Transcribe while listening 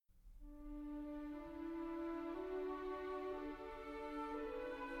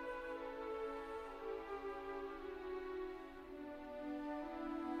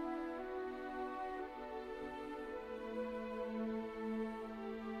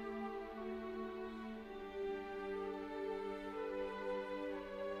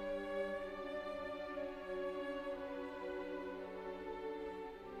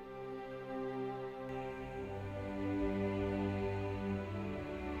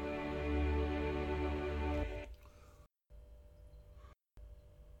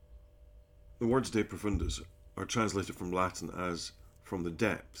The words De Profundis are translated from Latin as from the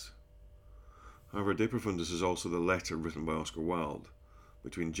depths. However, De Profundis is also the letter written by Oscar Wilde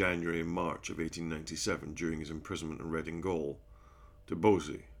between January and March of 1897 during his imprisonment in Reading Gaol to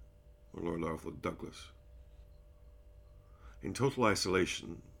Bosie, or Lord Arthur Douglas. In total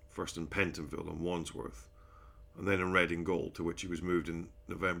isolation, first in Pentonville and Wandsworth, and then in Reading Gaol, to which he was moved in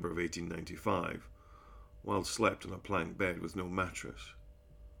November of 1895, Wilde slept on a plank bed with no mattress.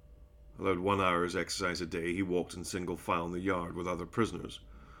 Allowed 1 hour's exercise a day, he walked in single file in the yard with other prisoners,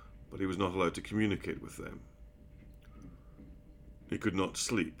 but he was not allowed to communicate with them. He could not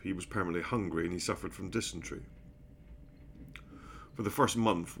sleep, he was permanently hungry, and he suffered from dysentery. For the first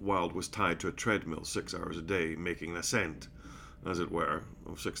month, Wilde was tied to a treadmill 6 hours a day, making an ascent, as it were,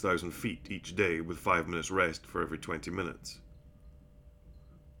 of 6,000 feet each day, with 5 minutes rest for every 20 minutes.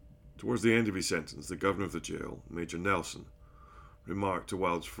 Towards the end of his sentence, the governor of the jail, Major Nelson, remarked to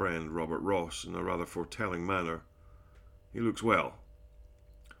Wilde's friend Robert Ross in a rather foretelling manner, "He looks well,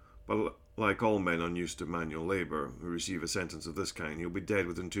 but like all men unused to manual labour who receive a sentence of this kind, he'll be dead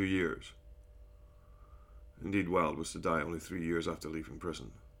within 2 years." Indeed, Wilde was to die only 3 years after leaving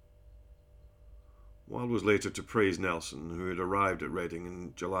prison. Wilde was later to praise Nelson, who had arrived at Reading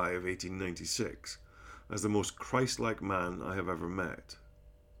in July of 1896, as the most Christ-like man I have ever met.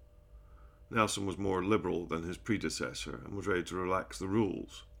 Nelson was more liberal than his predecessor and was ready to relax the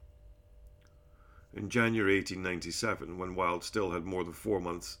rules. In January 1897, when Wilde still had more than 4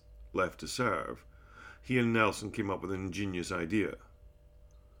 months left to serve, he and Nelson came up with an ingenious idea.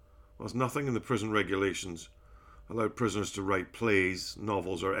 Whilst nothing in the prison regulations allowed prisoners to write plays,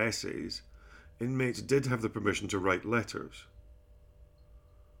 novels, or essays, inmates did have the permission to write letters.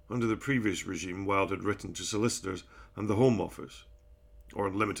 Under the previous regime, Wilde had written to solicitors and the Home Office, or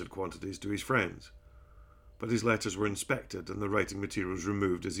in limited quantities to his friends, but his letters were inspected and the writing materials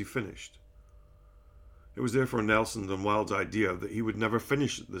removed as he finished. It was therefore Nelson's and Wilde's idea that he would never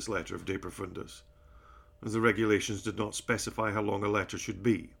finish this letter of De Profundis, as the regulations did not specify how long a letter should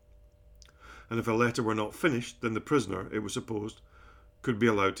be, and if a letter were not finished, then the prisoner, it was supposed, could be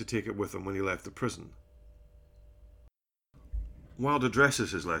allowed to take it with him when he left the prison. Wilde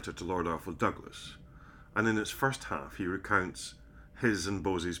addresses his letter to Lord Arthur Douglas, and in its first half he recounts his and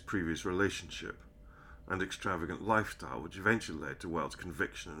Bosie's previous relationship and extravagant lifestyle, which eventually led to Wilde's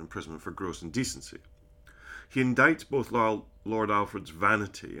conviction and imprisonment for gross indecency. He indicts both Lord Alfred's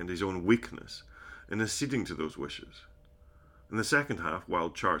vanity and his own weakness in acceding to those wishes. In the second half,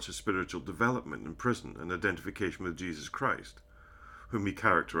 Wilde charts his spiritual development in prison and identification with Jesus Christ, whom he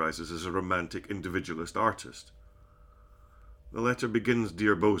characterizes as a romantic individualist artist. The letter begins,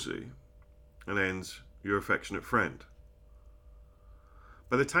 "Dear Bosie," and ends, "Your affectionate friend."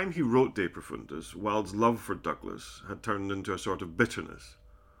 By the time he wrote De Profundis, Wilde's love for Douglas had turned into a sort of bitterness,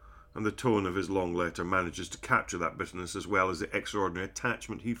 and the tone of his long letter manages to capture that bitterness as well as the extraordinary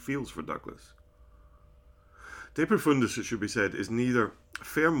attachment he feels for Douglas. De Profundis, it should be said, is neither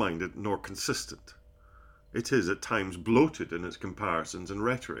fair-minded nor consistent. It is at times bloated in its comparisons and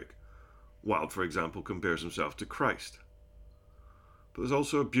rhetoric. Wilde, for example, compares himself to Christ. But there's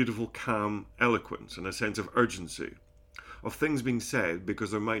also a beautiful, calm eloquence and a sense of urgency, of things being said because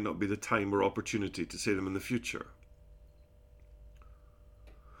there might not be the time or opportunity to say them in the future.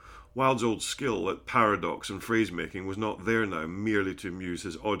 Wilde's old skill at paradox and phrase-making was not there now merely to amuse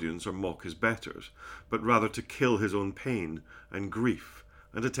his audience or mock his betters, but rather to kill his own pain and grief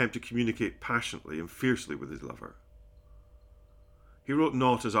and attempt to communicate passionately and fiercely with his lover. He wrote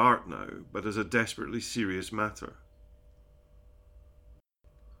not as art now, but as a desperately serious matter.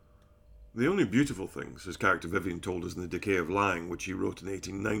 The only beautiful things, his character Vivian told us in The Decay of Lying, which he wrote in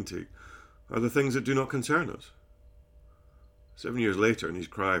 1890, are the things that do not concern us. 7 years later, in his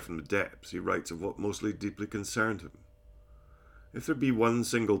Cry from the Depths, he writes of what mostly deeply concerned him. "If there be one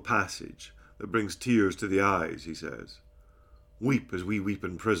single passage that brings tears to the eyes," he says, "weep as we weep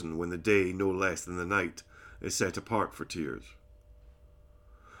in prison when the day, no less than the night, is set apart for tears."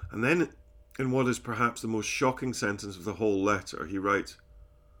 And then, in what is perhaps the most shocking sentence of the whole letter, he writes,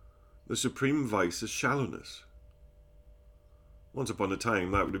 "The supreme vice is shallowness." Once upon a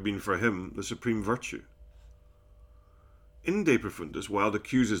time, that would have been for him the supreme virtue. In De Profundis, Wilde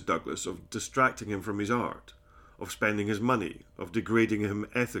accuses Douglas of distracting him from his art, of spending his money, of degrading him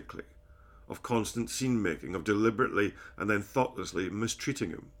ethically, of constant scene-making, of deliberately and then thoughtlessly mistreating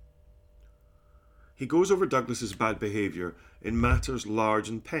him. He goes over Douglas's bad behaviour in matters large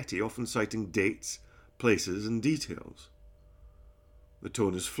and petty, often citing dates, places, and details. The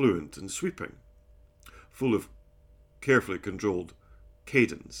tone is fluent and sweeping, full of carefully controlled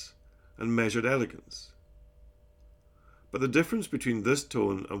cadence and measured elegance. But the difference between this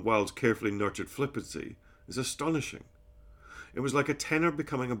tone and Wilde's carefully nurtured flippancy is astonishing. It was like a tenor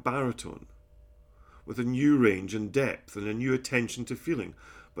becoming a baritone, with a new range and depth and a new attention to feeling,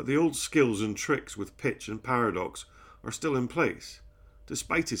 but the old skills and tricks with pitch and paradox are still in place,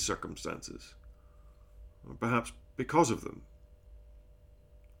 despite his circumstances, or perhaps because of them.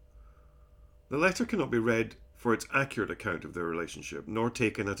 The letter cannot be read for its accurate account of their relationship, nor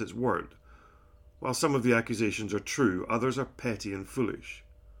taken at its word. While some of the accusations are true, others are petty and foolish.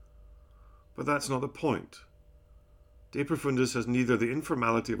 But that's not the point. De Profundis has neither the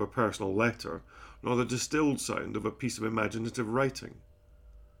informality of a personal letter nor the distilled sound of a piece of imaginative writing.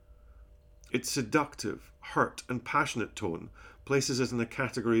 Its seductive, hurt, and passionate tone places it in a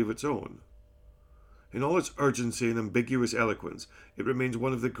category of its own. In all its urgency and ambiguous eloquence, it remains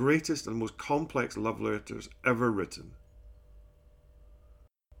one of the greatest and most complex love letters ever written.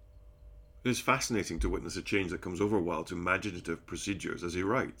 It is fascinating to witness a change that comes over Wilde's imaginative procedures as he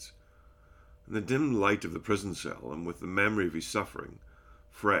writes. In the dim light of the prison cell, and with the memory of his suffering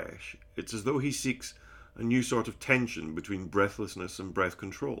fresh, it's as though he seeks a new sort of tension between breathlessness and breath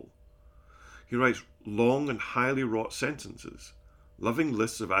control. He writes long and highly wrought sentences, loving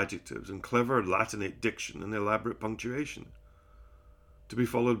lists of adjectives and clever Latinate diction and elaborate punctuation, to be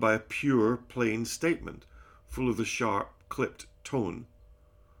followed by a pure, plain statement, full of the sharp, clipped tone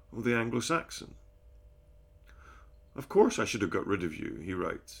of the Anglo-Saxon. "Of course I should have got rid of you," he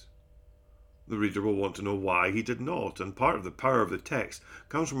writes. The reader will want to know why he did not, and part of the power of the text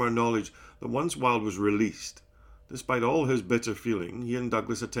comes from our knowledge that once Wilde was released, despite all his bitter feeling, he and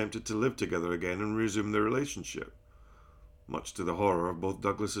Douglas attempted to live together again and resume their relationship, much to the horror of both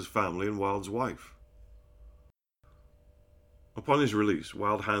Douglas's family and Wilde's wife. Upon his release,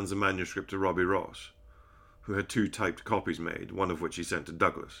 Wilde hands the manuscript to Robbie Ross, who had 2 typed copies made, one of which he sent to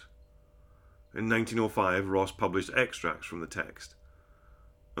Douglas. In 1905, Ross published extracts from the text,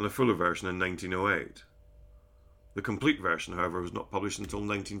 and a fuller version in 1908. The complete version, however, was not published until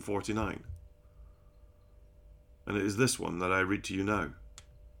 1949. And it is this one that I read to you now.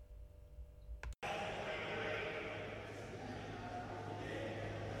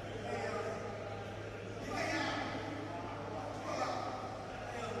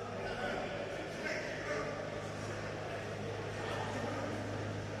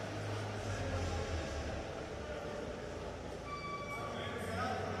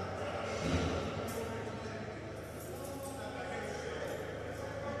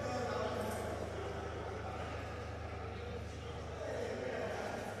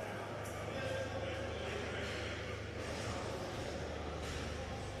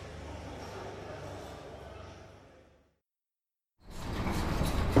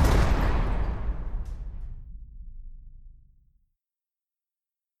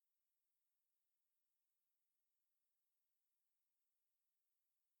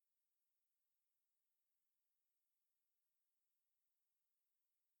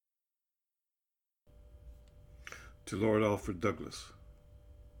 To Lord Alfred Douglas.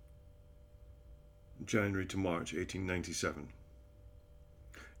 January to March 1897.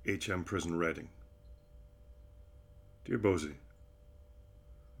 H.M. Prison, Reading. Dear Bosie,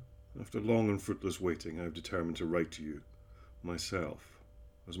 after long and fruitless waiting, I have determined to write to you, myself,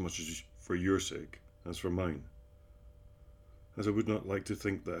 as much as for your sake as for mine, as I would not like to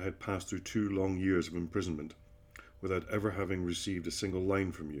think that I had passed through 2 long years of imprisonment without ever having received a single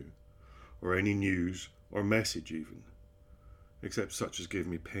line from you, or any news or message even, except such as gave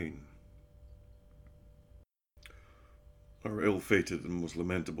me pain. Our ill-fated and most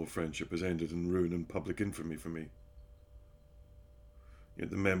lamentable friendship has ended in ruin and public infamy for me. Yet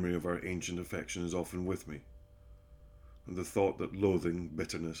the memory of our ancient affection is often with me, and the thought that loathing,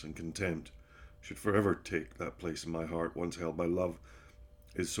 bitterness, and contempt should forever take that place in my heart once held by love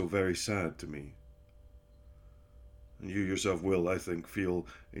is so very sad to me. And you yourself will, I think, feel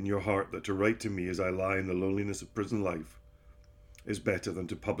in your heart that to write to me as I lie in the loneliness of prison life is better than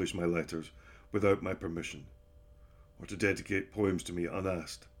to publish my letters without my permission, or to dedicate poems to me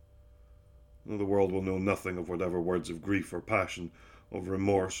unasked. Though the world will know nothing of whatever words of grief or passion, of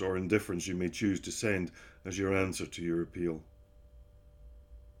remorse or indifference you may choose to send as your answer to your appeal.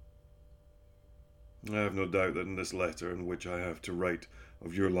 I have no doubt that in this letter, in which I have to write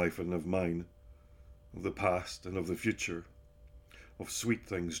of your life and of mine, of the past and of the future, of sweet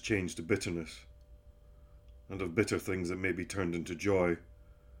things changed to bitterness, and of bitter things that may be turned into joy,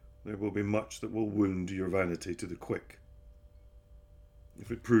 there will be much that will wound your vanity to the quick. If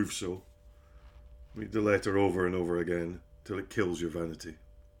it proves so, read the letter over and over again till it kills your vanity.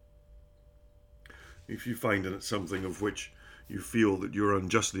 If you find in it something of which you feel that you are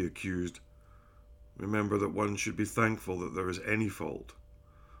unjustly accused, Remember that one should be thankful that there is any fault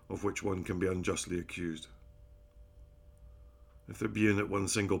of which one can be unjustly accused. If there be in it one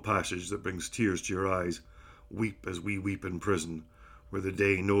single passage that brings tears to your eyes, weep as we weep in prison, where the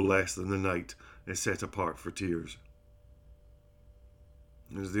day no less than the night is set apart for tears.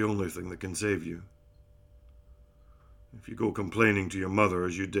 It is the only thing that can save you. If you go complaining to your mother,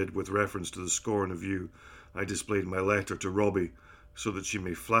 as you did with reference to the scorn of you I displayed my letter to Robbie, so that she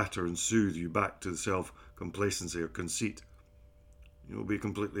may flatter and soothe you back to self-complacency or conceit, you will be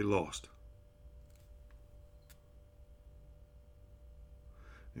completely lost.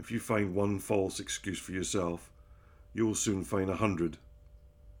 If you find one false excuse for yourself, you will soon find 100.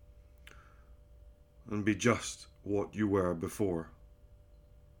 And be just what you were before.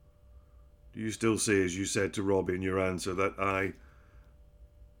 Do you still say, as you said to Robbie in your answer, that I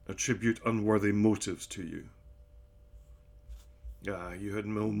attribute unworthy motives to you? Ah, you had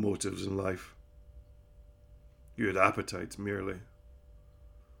no motives in life. You had appetites merely.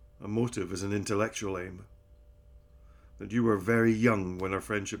 A motive is an intellectual aim. That you were very young when our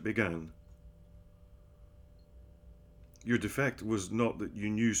friendship began. Your defect was not that you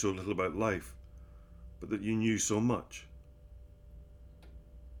knew so little about life, but that you knew so much.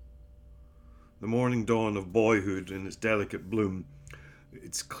 The morning dawn of boyhood in its delicate bloom,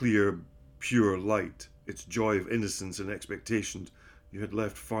 its clear, pure light, its joy of innocence and expectation, you had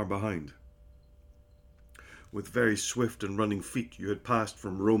left far behind. With very swift and running feet, you had passed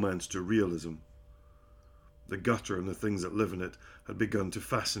from romance to realism. The gutter and the things that live in it had begun to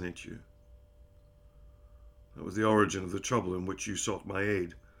fascinate you. That was the origin of the trouble in which you sought my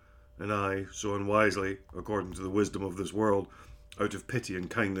aid, and I, so unwisely, according to the wisdom of this world, out of pity and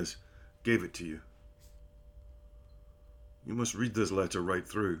kindness, gave it to you. You must read this letter right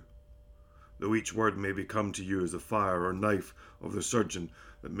through, though each word may become to you as the fire or knife of the surgeon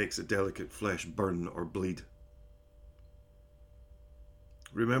that makes the delicate flesh burn or bleed.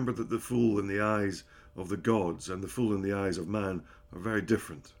 Remember that the fool in the eyes of the gods and the fool in the eyes of man are very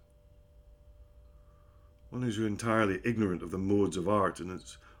different. One is entirely ignorant of the modes of art in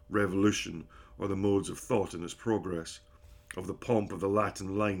its revolution, or the modes of thought in its progress, of the pomp of the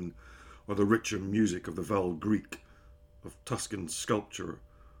Latin line, or the richer music of the vowel Greek, of Tuscan sculpture,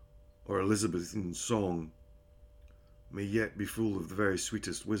 or Elizabethan song, may yet be full of the very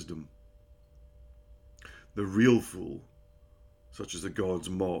sweetest wisdom. The real fool, such as the gods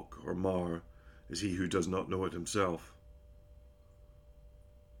mock or mar, is he who does not know it himself.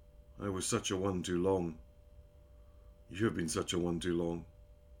 I was such a one too long. You have been such a one too long.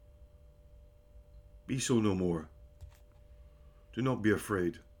 Be so no more. Do not be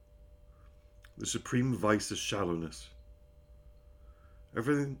afraid. The supreme vice is shallowness.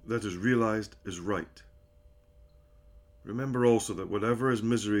 Everything that is realized is right. Remember also that whatever is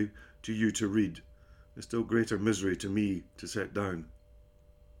misery to you to read is still greater misery to me to set down.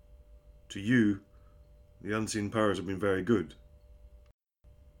 To you, the unseen powers have been very good.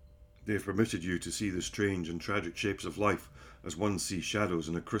 They have permitted you to see the strange and tragic shapes of life as one sees shadows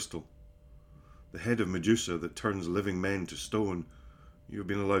in a crystal. The head of Medusa that turns living men to stone, you have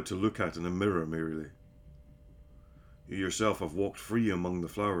been allowed to look at in a mirror merely. You yourself have walked free among the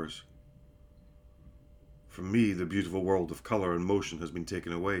flowers. From me, the beautiful world of colour and motion has been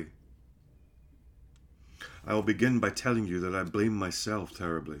taken away. I will begin by telling you that I blame myself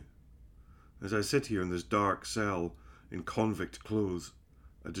terribly. As I sit here in this dark cell, in convict clothes,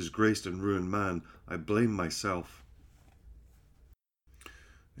 a disgraced and ruined man, I blame myself.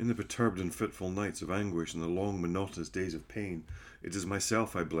 In the perturbed and fitful nights of anguish and the long monotonous days of pain, it is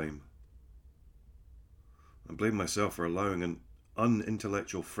myself I blame. I blame myself for allowing an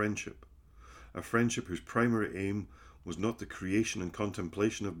unintellectual friendship, a friendship whose primary aim was not the creation and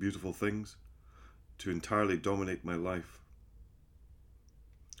contemplation of beautiful things, to entirely dominate my life.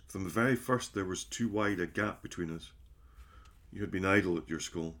 From the very first there was too wide a gap between us. You had been idle at your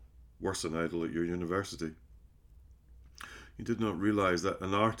school, worse than idle at your university. You did not realize that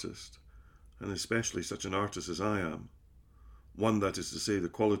an artist, and especially such an artist as I am, one, that is to say, the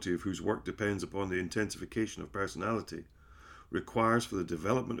quality of whose work depends upon the intensification of personality, requires for the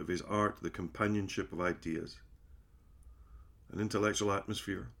development of his art the companionship of ideas, an intellectual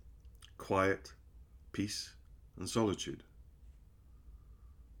atmosphere, quiet, peace, and solitude.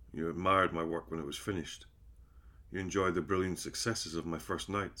 You admired my work when it was finished. You enjoyed the brilliant successes of my first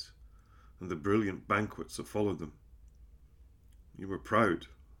nights, and the brilliant banquets that followed them. You were proud,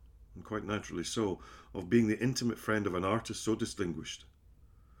 and quite naturally so, of being the intimate friend of an artist so distinguished,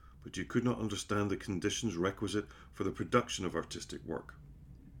 but you could not understand the conditions requisite for the production of artistic work.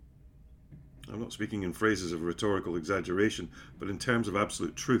 I'm not speaking in phrases of rhetorical exaggeration, but in terms of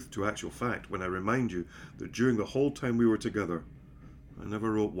absolute truth to actual fact, when I remind you that during the whole time we were together, I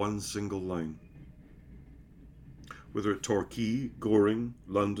never wrote one single line. Whether at Torquay, Goring,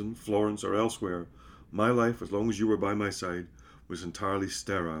 London, Florence, or elsewhere, my life, as long as you were by my side, was entirely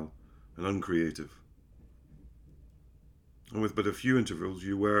sterile and uncreative. And with but a few intervals,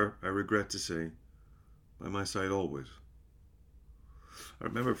 you were, I regret to say, by my side always. I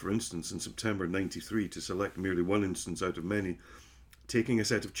remember, for instance, in September '93, to select merely one instance out of many, taking a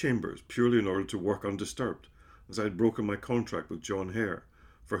set of chambers purely in order to work undisturbed, as I had broken my contract with John Hare,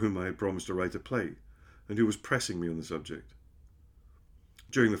 for whom I had promised to write a play, and who was pressing me on the subject.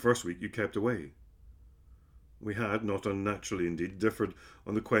 During the first week you kept away. We had, not unnaturally indeed, differed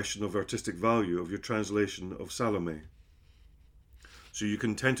on the question of artistic value of your translation of Salome. So you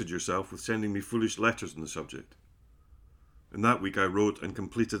contented yourself with sending me foolish letters on the subject. In that week I wrote and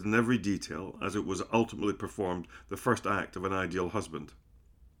completed in every detail, as it was ultimately performed, the first act of An Ideal Husband.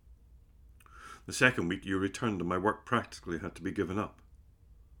 The second week you returned and my work practically had to be given up.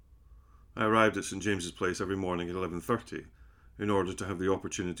 I arrived at St. James's Place every morning at 11:30, in order to have the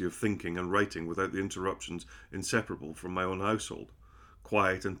opportunity of thinking and writing without the interruptions inseparable from my own household,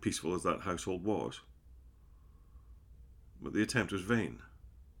 quiet and peaceful as that household was. But the attempt was vain.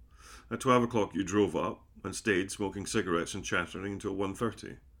 At 12 o'clock you drove up and stayed smoking cigarettes and chattering until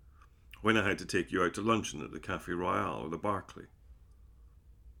 1:30, when I had to take you out to luncheon at the Café Royal or the Berkeley.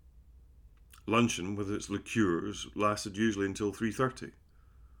 Luncheon, with its liqueurs, lasted usually until 3:30.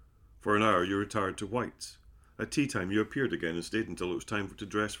 For an hour you retired to White's. At tea time you appeared again and stayed until it was time to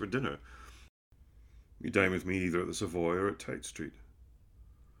dress for dinner. You dined with me either at the Savoy or at Tite Street.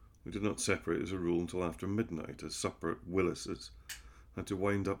 We did not separate as a rule until after midnight, as supper at Willis's had to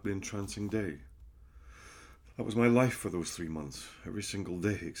wind up the entrancing day. That was my life for those 3 months, every single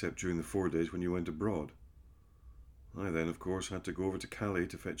day except during the 4 days when you went abroad. I then, of course, had to go over to Calais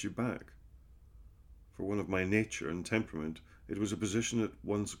to fetch you back. For one of my nature and temperament, it was a position at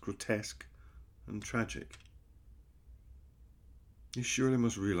once grotesque and tragic. You surely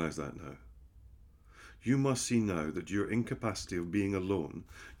must realize that now. You must see now that your incapacity of being alone,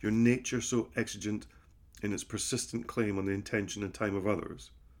 your nature so exigent in its persistent claim on the attention and time of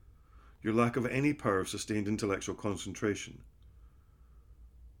others, your lack of any power of sustained intellectual concentration,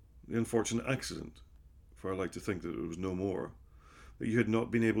 the unfortunate accident, for I like to think that it was no more, that you had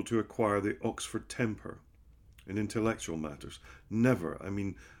not been able to acquire the Oxford temper in intellectual matters, never,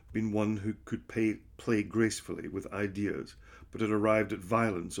 been one who could play gracefully with ideas, but had arrived at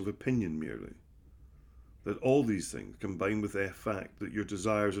violence of opinion merely. That all these things, combined with the fact that your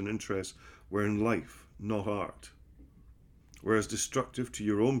desires and interests were in life, not art, were as destructive to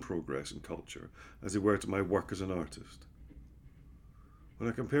your own progress and culture as they were to my work as an artist. When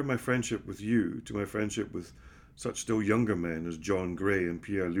I compare my friendship with you to my friendship with such still younger men as John Gray and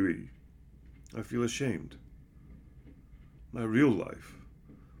Pierre Louis, I feel ashamed. My real life,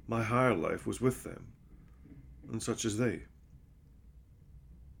 my higher life, was with them, and such as they.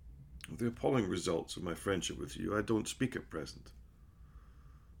 Of the appalling results of my friendship with you I don't speak at present.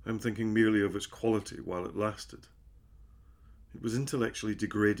 I am thinking merely of its quality while it lasted. It was intellectually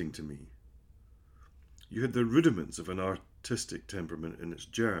degrading to me. You had the rudiments of an artistic temperament in its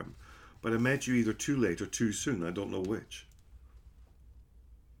germ, but I met you either too late or too soon, I don't know which.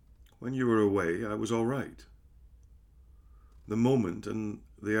 When you were away, I was all right. The moment, in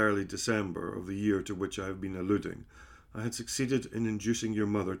the early December of the year to which I have been alluding, I had succeeded in inducing your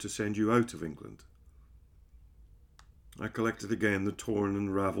mother to send you out of England. I collected again the torn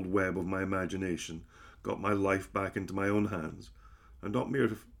and ravelled web of my imagination, got my life back into my own hands, and not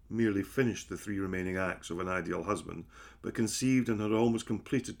merely finished the 3 remaining acts of An Ideal Husband, but conceived and had almost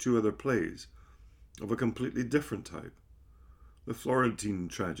completed 2 other plays of a completely different type, the Florentine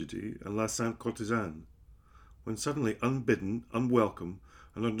Tragedy and La Sainte Courtisane, when suddenly, unbidden, unwelcome,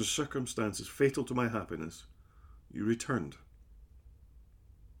 and under circumstances fatal to my happiness, you returned.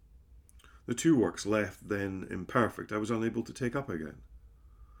 The 2 works left then imperfect I was unable to take up again.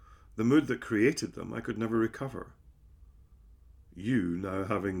 The mood that created them I could never recover. You, now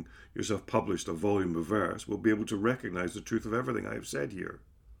having yourself published a volume of verse, will be able to recognize the truth of everything I have said here.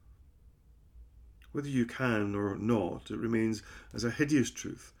 Whether you can or not, it remains as a hideous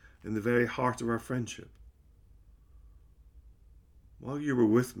truth in the very heart of our friendship. While you were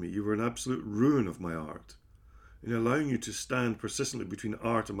with me, you were an absolute ruin of my art. In allowing you to stand persistently between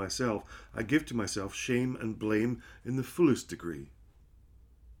art and myself, I give to myself shame and blame in the fullest degree.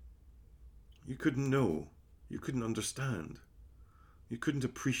 You couldn't know. You couldn't understand. You couldn't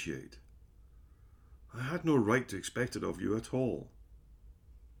appreciate. I had no right to expect it of you at all.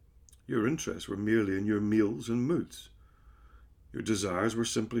 Your interests were merely in your meals and moods. Your desires were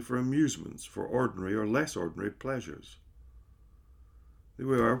simply for amusements, for ordinary or less ordinary pleasures. They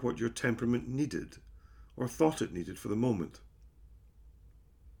were what your temperament needed, or thought it needed for the moment.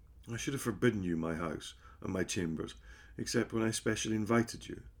 I should have forbidden you my house and my chambers, except when I specially invited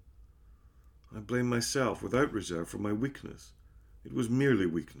you. I blame myself without reserve for my weakness. It was merely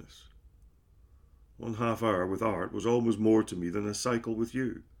weakness. 1/2 hour with art was almost more to me than a cycle with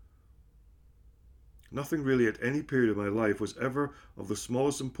you. Nothing really at any period of my life was ever of the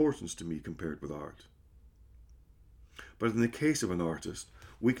smallest importance to me compared with art. But in the case of an artist,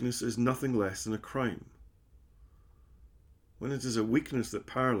 weakness is nothing less than a crime. When it is a weakness that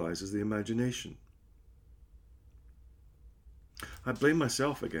paralyzes the imagination. I blame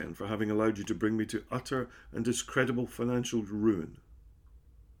myself again for having allowed you to bring me to utter and discreditable financial ruin.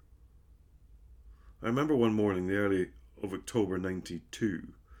 I remember one morning, the early of October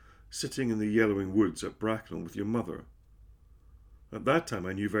 92, sitting in the yellowing woods at Bracknell with your mother. At that time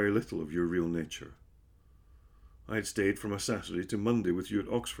I knew very little of your real nature. I had stayed from a Saturday to Monday with you at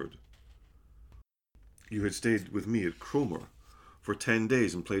Oxford. You had stayed with me at Cromer for 10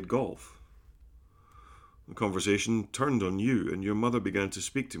 days and played golf. The conversation turned on you, and your mother began to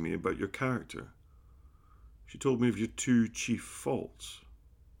speak to me about your character. She told me of your two chief faults.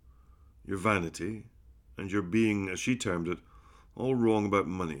 Your vanity, and your being, as she termed it, all wrong about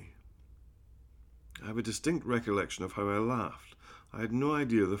money. I have a distinct recollection of how I laughed. I had no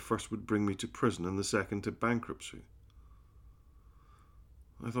idea the first would bring me to prison and the second to bankruptcy.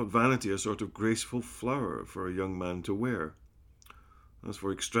 I thought vanity a sort of graceful flower for a young man to wear. As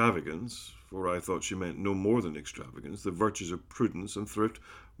for extravagance, for I thought she meant no more than extravagance, the virtues of prudence and thrift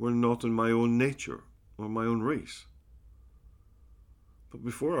were not in my own nature or my own race. But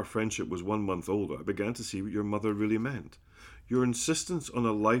before our friendship was 1 month older, I began to see what your mother really meant. Your insistence on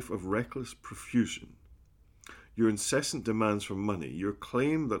a life of reckless profusion, your incessant demands for money, your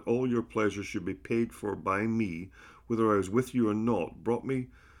claim that all your pleasures should be paid for by me, whether I was with you or not, brought me,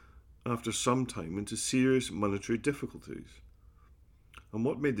 after some time, into serious monetary difficulties. And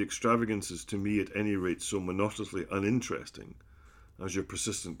what made the extravagances to me at any rate so monotonously uninteresting, as your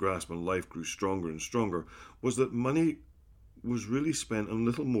persistent grasp on life grew stronger and stronger, was that money was really spent on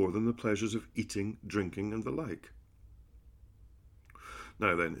little more than the pleasures of eating, drinking, and the like.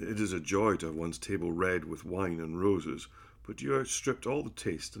 Now then, it is a joy to have one's table red with wine and roses, but you outstripped all the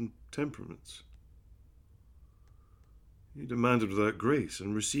taste and temperaments. You demanded without grace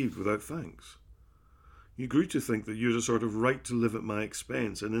and received without thanks. You grew to think that you had a sort of right to live at my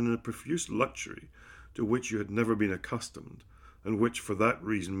expense and in a profuse luxury to which you had never been accustomed, and which for that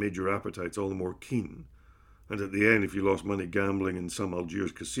reason made your appetites all the more keen. And at the end, if you lost money gambling in some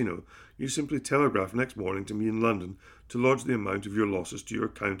Algiers casino, you simply telegraphed next morning to me in London to lodge the amount of your losses to your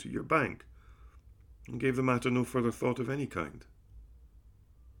account at your bank, and gave the matter no further thought of any kind.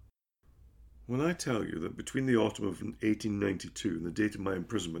 When I tell you that between the autumn of 1892 and the date of my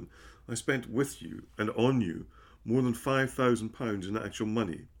imprisonment, I spent with you and on you more than £5,000 in actual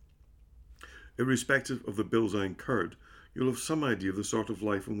money, irrespective of the bills I incurred, you'll have some idea of the sort of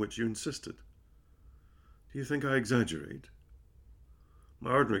life on which you insisted. Do you think I exaggerate?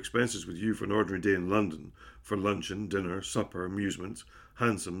 My ordinary expenses with you for an ordinary day in London, for luncheon, dinner, supper, amusements,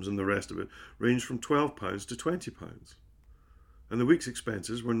 hansoms, and the rest of it, ranged from £12 to £20. And the week's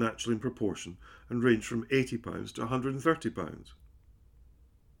expenses were natural in proportion and ranged from £80 to £130.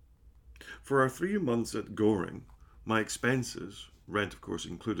 For our 3 months at Goring, my expenses, rent of course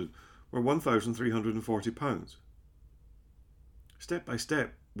included, were £1,340. Step by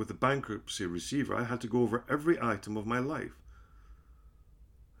step, with the bankruptcy receiver, I had to go over every item of my life.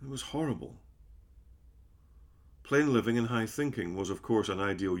 It was horrible. Plain living and high thinking was, of course, an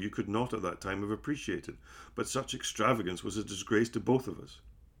ideal you could not at that time have appreciated, but such extravagance was a disgrace to both of us.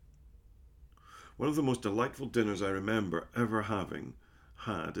 One of the most delightful dinners I remember ever having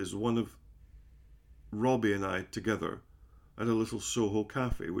had is one of Robbie and I together at a little Soho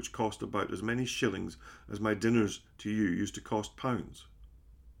cafe, which cost about as many shillings as my dinners to you used to cost pounds.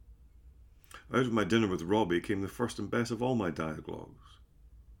 Out of my dinner with Robbie came the first and best of all my dialogues.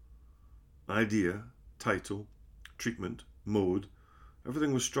 Idea, title, treatment, mode,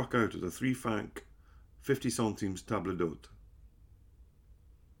 everything was struck out at a 3 franc 50 centimes table d'hôte.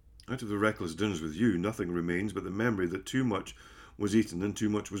 Out of the reckless dinners with you, nothing remains but the memory that too much was eaten and too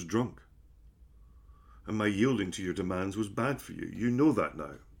much was drunk. And my yielding to your demands was bad for you. You know that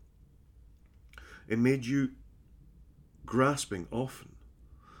now. It made you grasping often,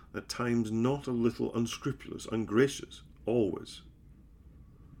 at times not a little unscrupulous, ungracious, always.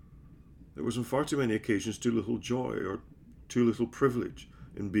 There was on far too many occasions too little joy or too little privilege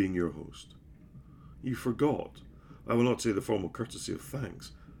in being your host. You forgot, I will not say the formal courtesy of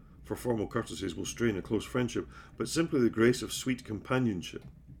thanks, for formal courtesies will strain a close friendship, but simply the grace of sweet companionship,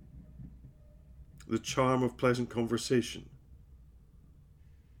 the charm of pleasant conversation,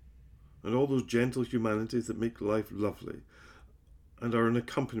 and all those gentle humanities that make life lovely and are an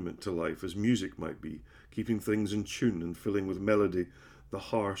accompaniment to life as music might be, keeping things in tune and filling with melody the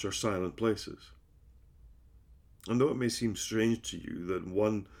harsh or silent places. And though it may seem strange to you that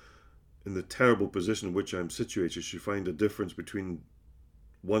one in the terrible position in which I am situated should find a difference between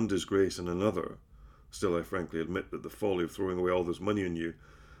one disgrace and another, still I frankly admit that the folly of throwing away all this money on you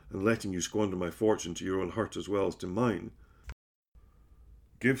and letting you squander my fortune to your own hurt as well as to mine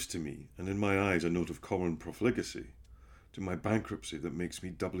gives to me, and in my eyes, a note of common profligacy to my bankruptcy that makes me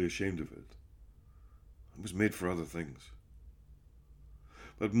doubly ashamed of it. I was made for other things.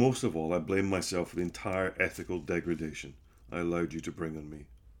 But most of all, I blame myself for the entire ethical degradation I allowed you to bring on me.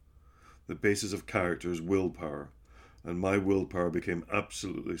 The basis of character is willpower, and my willpower became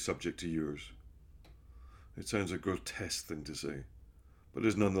absolutely subject to yours. It sounds a grotesque thing to say, but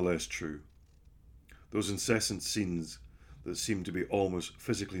is nonetheless true. Those incessant scenes that seemed to be almost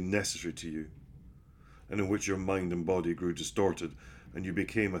physically necessary to you, and in which your mind and body grew distorted, and you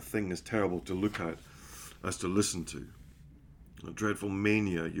became a thing as terrible to look at as to listen to. A dreadful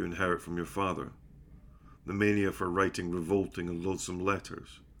mania you inherit from your father, the mania for writing revolting and loathsome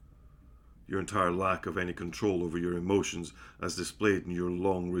letters, your entire lack of any control over your emotions as displayed in your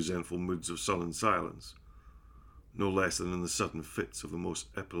long resentful moods of sullen silence, no less than in the sudden fits of the most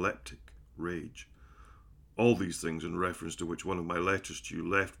epileptic rage. All these things in reference to which one of my letters to you,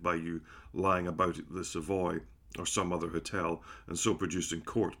 left by you lying about at the Savoy or some other hotel, and so produced in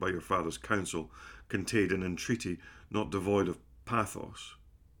court by your father's counsel, contained an entreaty not devoid of pathos.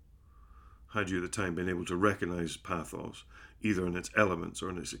 Had you at the time been able to recognize pathos, either in its elements or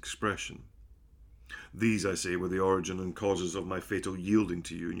in its expression? These, I say, were the origin and causes of my fatal yielding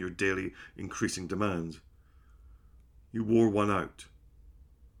to you in your daily increasing demands. You wore one out.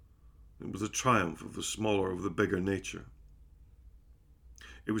 It was a triumph of the smaller of the bigger nature.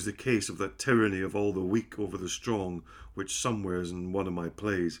 It was the case of that tyranny of all the weak over the strong, which somewheres in one of my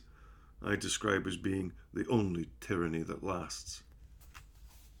plays I describe as being the only tyranny that lasts.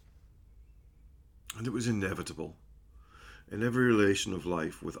 And it was inevitable. In every relation of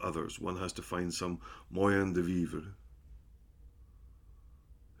life with others, one has to find some moyen de vivre.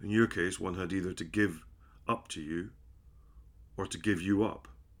 In your case, one had either to give up to you or to give you up.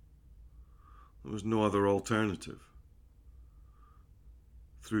 There was no other alternative.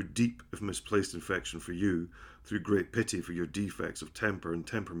 Through deep, if misplaced affection for you, through great pity for your defects of temper and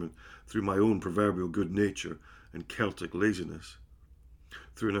temperament, through my own proverbial good nature and Celtic laziness,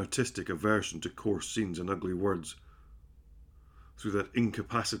 through an artistic aversion to coarse scenes and ugly words, through that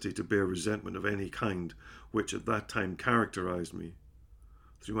incapacity to bear resentment of any kind which at that time characterized me,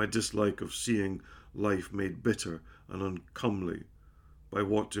 through my dislike of seeing life made bitter and uncomely by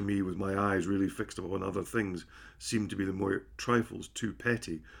what to me, with my eyes really fixed upon other things, seemed to be the mere trifles too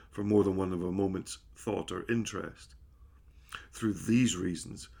petty for more than one of a moment's thought or interest. Through these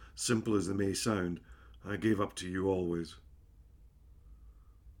reasons, simple as they may sound, I gave up to you always.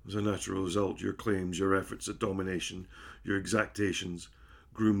 As a natural result, your claims, your efforts at domination, your exactions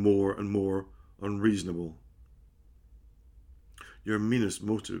grew more and more unreasonable. Your meanest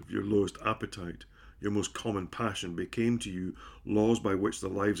motive, your lowest appetite, your most common passion became to you laws by which the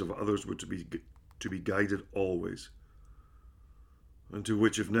lives of others were to be guided always, and to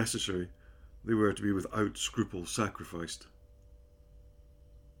which, if necessary, they were to be without scruple sacrificed.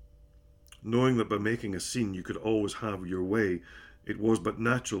 Knowing that by making a scene you could always have your way, it was but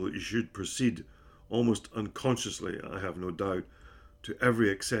natural that you should proceed, almost unconsciously, I have no doubt, to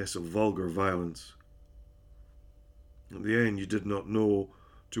every excess of vulgar violence. At the end, you did not know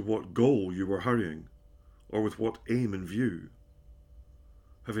to what goal you were hurrying, or with what aim in view.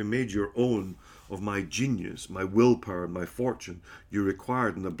 Having made your own of my genius, my willpower, and my fortune, you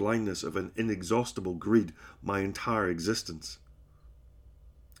required in the blindness of an inexhaustible greed my entire existence.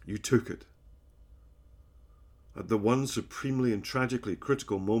 You took it. At the one supremely and tragically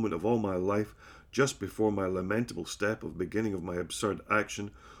critical moment of all my life, just before my lamentable step of beginning of my absurd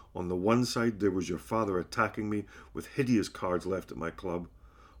action, on the one side there was your father attacking me with hideous cards left at my club.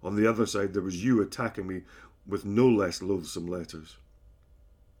 On the other side there was you attacking me with no less loathsome letters.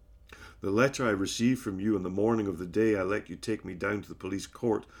 The letter I received from you on the morning of the day I let you take me down to the police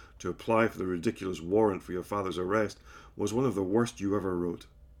court to apply for the ridiculous warrant for your father's arrest was one of the worst you ever wrote,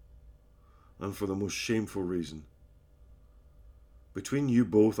 and for the most shameful reason. Between you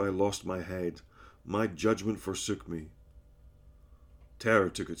both I lost my head. My judgment forsook me.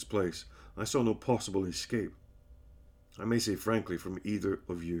 Terror took its place. I saw no possible escape. I may say frankly, from either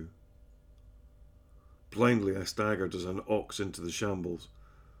of you. Blindly I staggered as an ox into the shambles.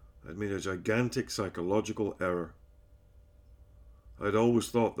 I had made a gigantic psychological error. I had always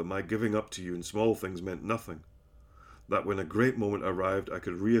thought that my giving up to you in small things meant nothing, that when a great moment arrived I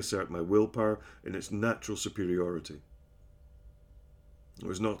could reassert my willpower in its natural superiority. It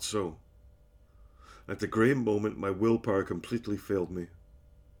was not so. At the great moment my willpower completely failed me.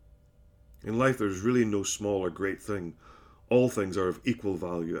 In life there is really no small or great thing. All things are of equal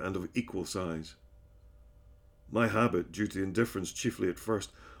value and of equal size. My habit, due to indifference chiefly at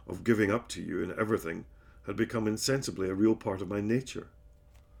first, of giving up to you in everything, had become insensibly a real part of my nature.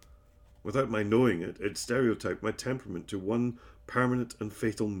 Without my knowing it, it stereotyped my temperament to one permanent and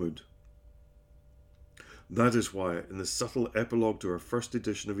fatal mood. That is why, in the subtle epilogue to our first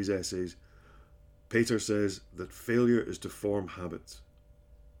edition of his essays, Pater says that failure is to form habits.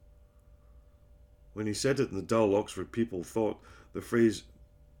 When he said it in the dull, Oxford people thought the phrase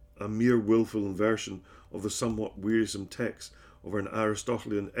a mere wilful inversion of the somewhat wearisome text of an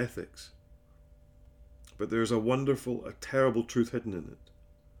Aristotelian ethics. But there is a wonderful, a terrible truth hidden in it.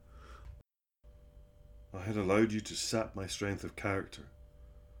 I had allowed you to sap my strength of character,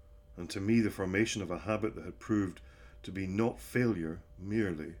 and to me the formation of a habit that had proved to be not failure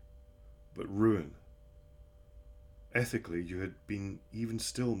merely, but ruin. Ethically, you had been even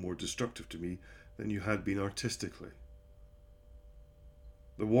still more destructive to me than you had been artistically.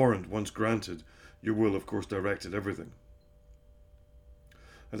 The warrant once granted, your will of course directed everything.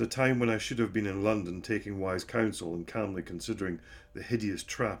 At a time when I should have been in London taking wise counsel and calmly considering the hideous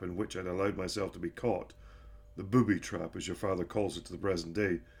trap in which I'd allowed myself to be caught, the booby trap as your father calls it to the present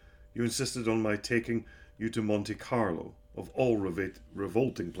day, you insisted on my taking you to Monte Carlo, of all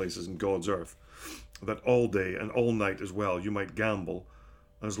revolting places in God's earth, that all day and all night as well you might gamble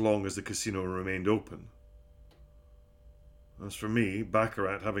as long as the casino remained open. As for me,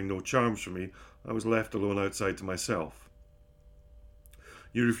 baccarat having no charms for me, I was left alone outside to myself.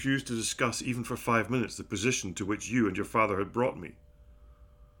 You refused to discuss even for 5 minutes the position to which you and your father had brought me.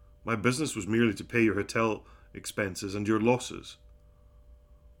 My business was merely to pay your hotel expenses and your losses.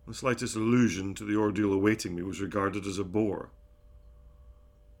 The slightest allusion to the ordeal awaiting me was regarded as a bore.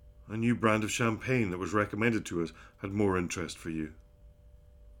 A new brand of champagne that was recommended to us had more interest for you.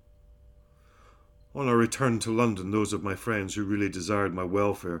 On our return to London, those of my friends who really desired my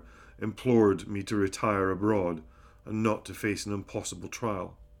welfare implored me to retire abroad and not to face an impossible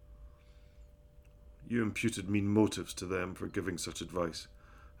trial. You imputed mean motives to them for giving such advice,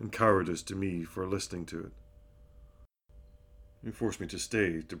 and cowardice to me for listening to it. You forced me to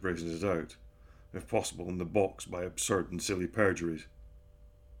stay, to brazen it out, if possible in the box by absurd and silly perjuries.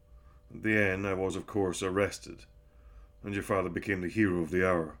 At the end I was, of course, arrested, and your father became the hero of the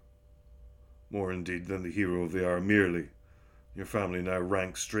hour. More indeed than the hero of the hour merely. Your family now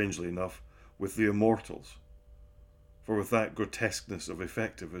ranks, strangely enough, with the immortals. For with that grotesqueness of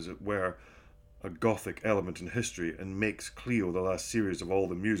effective, as it were, a Gothic element in history, and makes Clio the last series of all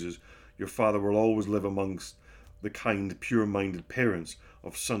the muses, your father will always live amongst the kind, pure-minded parents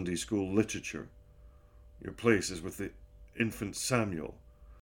of Sunday school literature. Your place is with the infant Samuel.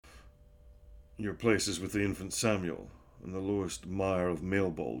 Your place is with the infant Samuel. In the lowest mire of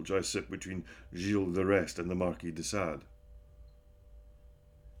male bulge, I sit between Gilles de Rest and the Marquis de Sade.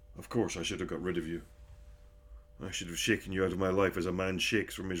 Of course I should have got rid of you. I should have shaken you out of my life as a man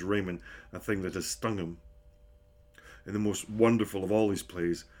shakes from his raiment a thing that has stung him. In the most wonderful of all his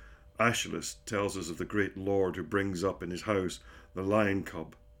plays, Aeschylus tells us of the great lord who brings up in his house the lion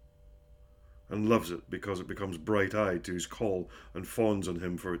cub, and loves it because it becomes bright-eyed to his call and fawns on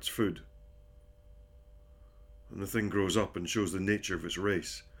him for its food. And the thing grows up and shows the nature of its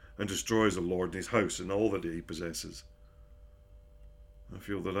race, and destroys the lord and his house and all that he possesses. I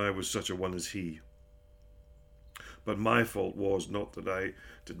feel that I was such a one as he. But my fault was not that I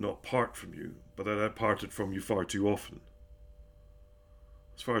did not part from you, but that I parted from you far too often.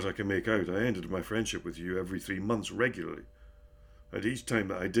 As far as I can make out, I ended my friendship with you every 3 months regularly. At each time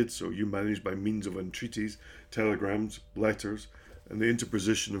that I did so, you managed by means of entreaties, telegrams, letters, and the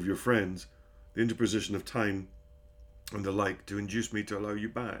interposition of your friends, the interposition of time, and the like, to induce me to allow you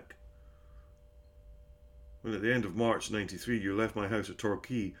back. When at the end of March '93 you left my house at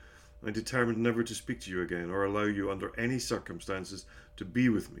Torquay, I determined never to speak to you again, or allow you under any circumstances to be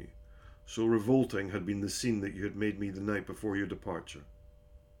with me. So revolting had been the scene that you had made me the night before your departure.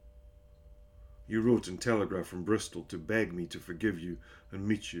 You wrote and telegraphed from Bristol to beg me to forgive you and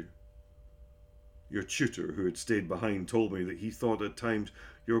meet you. Your tutor, who had stayed behind, told me that he thought at times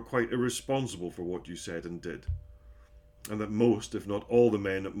you were quite irresponsible for what you said and did. and that most, if not all, the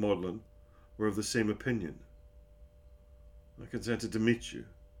men at Magdalen were of the same opinion. I consented to meet you,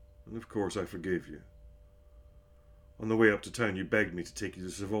 and of course I forgave you. On the way up to town, you begged me to take you to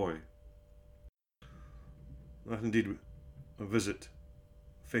Savoy. That indeed a visit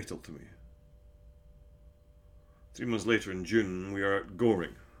fatal to me. 3 months later, in June, we are at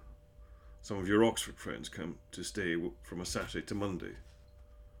Goring. Some of your Oxford friends come to stay from a Saturday to Monday.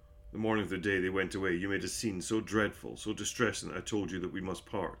 The morning of the day they went away, you made a scene so dreadful, so distressing, that I told you that we must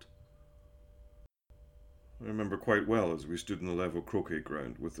part. I remember quite well as we stood in the level croquet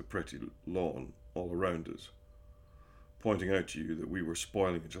ground with the pretty lawn all around us, pointing out to you that we were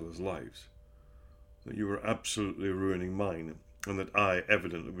spoiling each other's lives, that you were absolutely ruining mine, and that I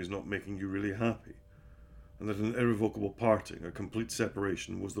evidently was not making you really happy, and that an irrevocable parting, a complete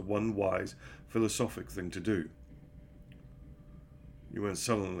separation, was the one wise, philosophic thing to do. You went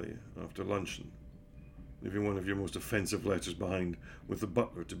sullenly after luncheon, leaving one of your most offensive letters behind with the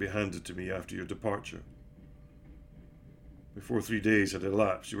butler to be handed to me after your departure. Before 3 days had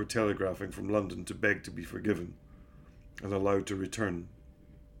elapsed, you were telegraphing from London to beg to be forgiven and allowed to return.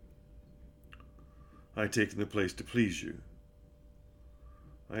 I had taken the place to please you.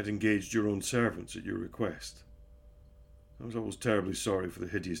 I had engaged your own servants at your request. I was always terribly sorry for the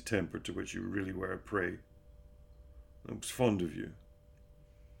hideous temper to which you really were a prey. I was fond of you,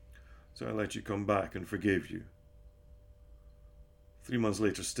 so I let you come back and forgave you. 3 months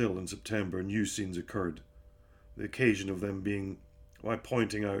later still, in September, new scenes occurred, the occasion of them being my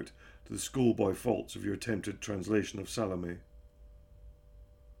pointing out to the schoolboy faults of your attempted translation of Salome.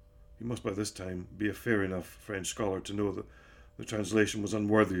 You must by this time be a fair enough French scholar to know that the translation was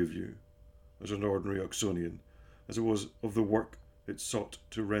unworthy of you, as an ordinary Oxonian, as it was of the work it sought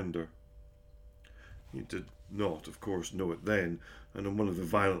to render. You did not, of course, know it then, and in one of the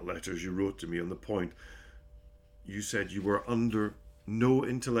violent letters you wrote to me on the point, you said you were under no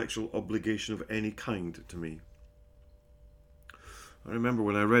intellectual obligation of any kind to me. I remember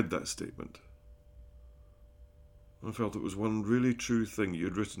when I read that statement, I felt it was one really true thing you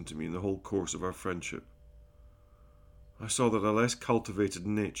had written to me in the whole course of our friendship. I saw that a less cultivated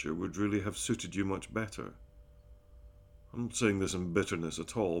nature would really have suited you much better. I'm not saying this in bitterness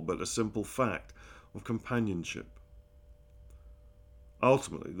at all, but a simple fact of companionship.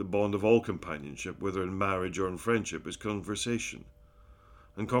 Ultimately, the bond of all companionship, whether in marriage or in friendship, is conversation.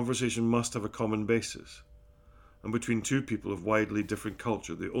 And conversation must have a common basis. And between two people of widely different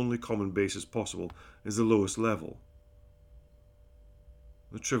culture, the only common basis possible is the lowest level.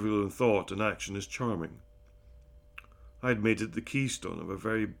 The trivial in thought and action is charming. I had made it the keystone of a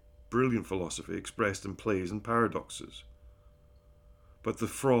very brilliant philosophy expressed in plays and paradoxes. But the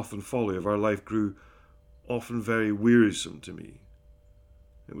froth and folly of our life grew often very wearisome to me.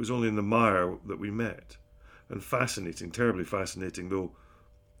 It was only in the mire that we met, and fascinating, terribly fascinating, though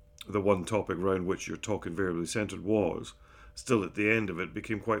the one topic round which your talk invariably centred was, still at the end of it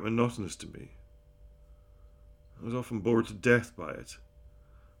became quite monotonous to me. I was often bored to death by it,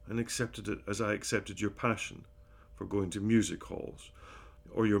 and accepted it as I accepted your passion for going to music halls,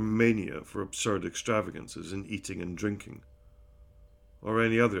 or your mania for absurd extravagances in eating and drinking, or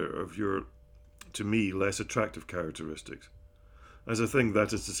any other of your, to me, less attractive characteristics, as a thing,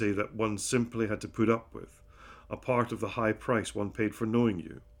 that is to say, that one simply had to put up with, a part of the high price one paid for knowing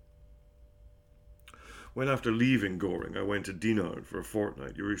you. When after leaving Goring I went to Dinard for a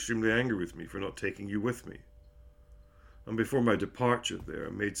fortnight, you were extremely angry with me for not taking you with me. And before my departure there,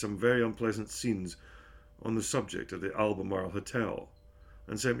 I made some very unpleasant scenes on the subject at the Albemarle Hotel,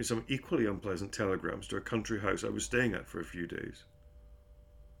 and sent me some equally unpleasant telegrams to a country house I was staying at for a few days.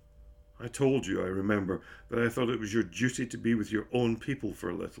 I told you, I remember, that I thought it was your duty to be with your own people for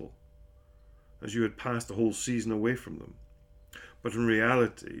a little, as you had passed the whole season away from them. But in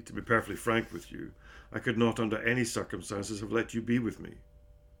reality, to be perfectly frank with you, I could not under any circumstances have let you be with me.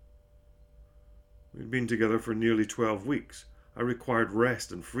 We had been together for nearly 12 weeks. I required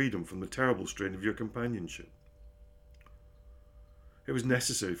rest and freedom from the terrible strain of your companionship. It was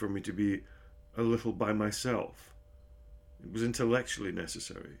necessary for me to be a little by myself. It was intellectually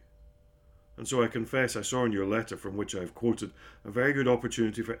necessary. And so I confess I saw in your letter, from which I have quoted, a very good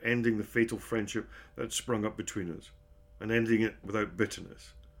opportunity for ending the fatal friendship that had sprung up between us, and ending it without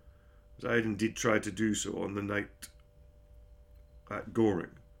bitterness, as I had indeed tried to do so on the night at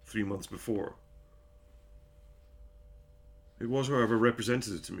Goring 3 months before. It was, however,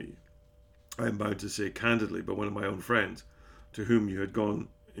 represented to me, I am bound to say candidly, by one of my own friends, to whom you had gone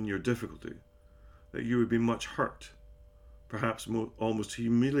in your difficulty, that you would be much hurt, perhaps almost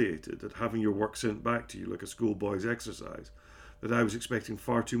humiliated at having your work sent back to you like a schoolboy's exercise, that I was expecting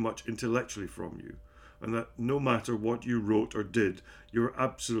far too much intellectually from you, and that no matter what you wrote or did, you were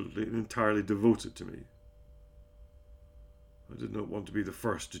absolutely and entirely devoted to me. I did not want to be the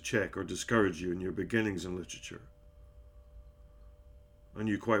first to check or discourage you in your beginnings in literature. I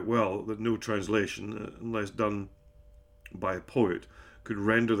knew quite well that no translation, unless done by a poet, could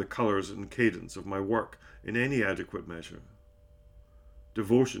render the colours and cadence of my work in any adequate measure.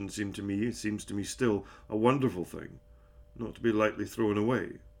 Devotion seems to me still a wonderful thing, not to be lightly thrown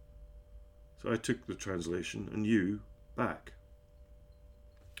away. So I took the translation and you back.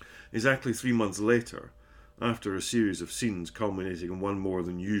 Exactly 3 months later, after a series of scenes culminating in one more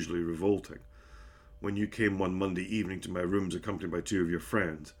than usually revolting, when you came one Monday evening to my rooms accompanied by 2 of your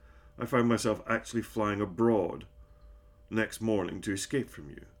friends, I found myself actually flying abroad next morning to escape from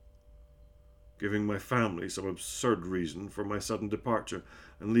you, giving my family some absurd reason for my sudden departure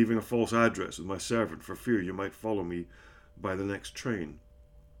and leaving a false address with my servant for fear you might follow me by the next train.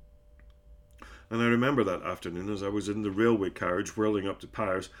 And I remember that afternoon as I was in the railway carriage whirling up to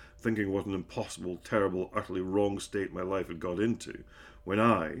Paris, thinking what an impossible, terrible, utterly wrong state my life had got into, when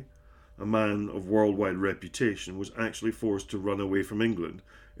I, a man of worldwide reputation, was actually forced to run away from England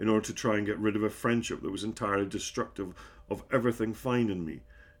in order to try and get rid of a friendship that was entirely destructive of everything fine in me,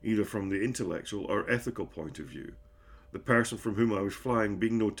 either from the intellectual or ethical point of view. The person from whom I was flying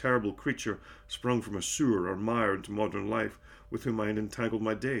being no terrible creature sprung from a sewer or mire into modern life with whom I had entangled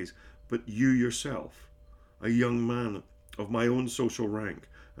my days, but you yourself, a young man of my own social rank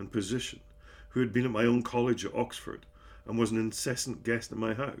and position, who had been at my own college at Oxford and was an incessant guest in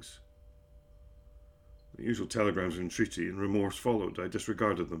my house. The usual telegrams of entreaty and remorse followed. I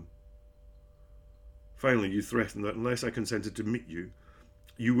disregarded them. Finally, you threatened that unless I consented to meet you,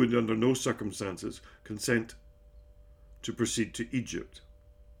 you would under no circumstances consent to proceed to Egypt.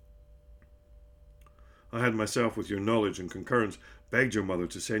 I had myself, with your knowledge and concurrence, begged your mother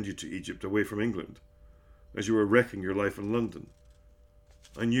to send you to Egypt away from England, as you were wrecking your life in London.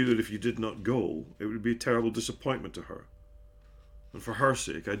 I knew that if you did not go, it would be a terrible disappointment to her. And for her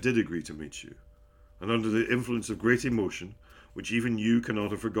sake, I did agree to meet you. And under the influence of great emotion, which even you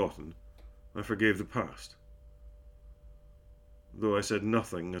cannot have forgotten, I forgave the past, though I said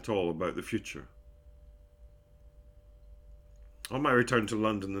nothing at all about the future. On my return to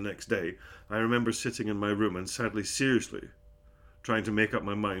London the next day, I remember sitting in my room and sadly, seriously, trying to make up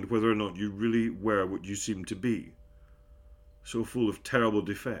my mind whether or not you really were what you seemed to be, so full of terrible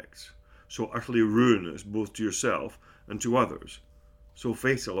defects, so utterly ruinous both to yourself and to others, so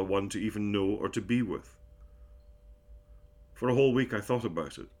fatal a one to even know or to be with. For a whole week I thought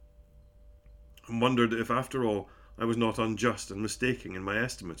about it, and wondered if after all I was not unjust and mistaken in my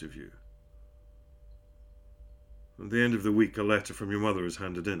estimate of you. At the end of the week, a letter from your mother is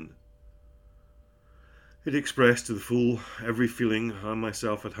handed in. It expressed to the full every feeling I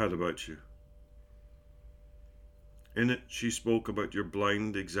myself had had about you. In it she spoke about your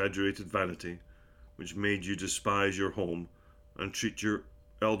blind, exaggerated vanity, which made you despise your home and treat your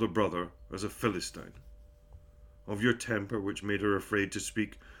elder brother as a Philistine, of your temper, which made her afraid to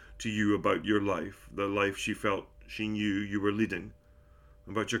speak to you about your life, the life she felt she knew you were leading,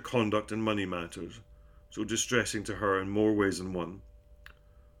 about your conduct in money matters, so distressing to her in more ways than one,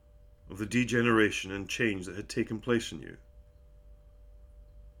 of the degeneration and change that had taken place in you.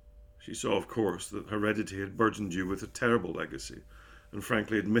 She saw, of course, that heredity had burdened you with a terrible legacy, and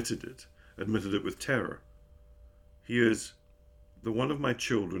frankly admitted it with terror. He is the one of my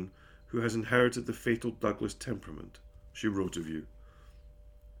children who has inherited the fatal Douglas temperament, she wrote of you.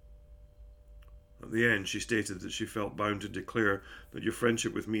 At the end, she stated that she felt bound to declare that your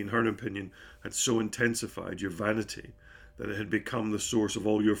friendship with me, in her opinion, had so intensified your vanity that it had become the source of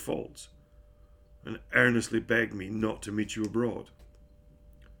all your faults, and earnestly begged me not to meet you abroad.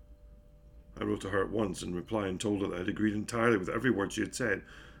 I wrote to her at once in reply and told her that I had agreed entirely with every word she had said.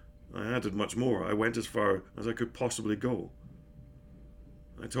 I added much more. I went as far as I could possibly go.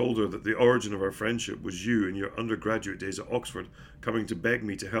 I told her that the origin of our friendship was you in your undergraduate days at Oxford coming to beg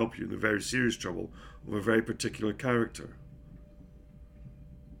me to help you in the very serious trouble of a very particular character.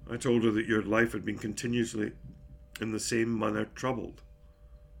 I told her that your life had been continuously in the same manner troubled.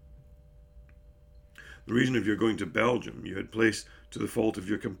 The reason of your going to Belgium you had placed to the fault of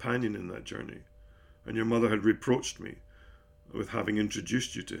your companion in that journey, and your mother had reproached me with having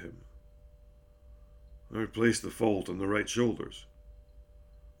introduced you to him. I replaced the fault on the right shoulders,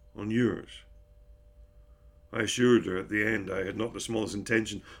 on yours. I assured her at the end I had not the smallest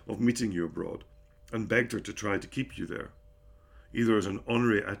intention of meeting you abroad, and begged her to try to keep you there, either as an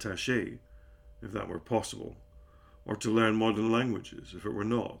honorary attaché, if that were possible, or to learn modern languages, if it were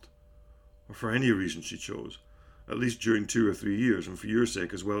not, or for any reason she chose, at least during 2 or 3 years, and for your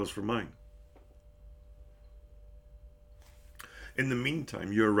sake as well as for mine. In the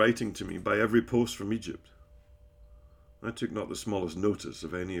meantime, you are writing to me by every post from Egypt. I took not the smallest notice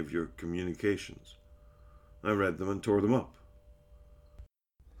of any of your communications. I read them and tore them up.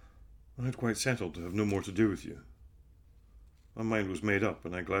 I had quite settled to have no more to do with you. My mind was made up,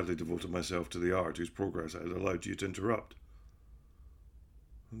 and I gladly devoted myself to the art whose progress I had allowed you to interrupt.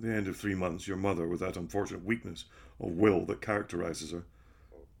 At the end of 3 months, your mother, with that unfortunate weakness of will that characterizes her,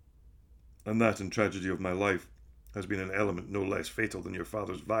 and that in tragedy of my life has been an element no less fatal than your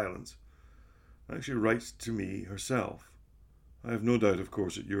father's violence, actually writes to me herself. I have no doubt, of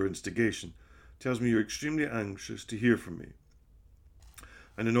course, at your instigation, tells me you're extremely anxious to hear from me,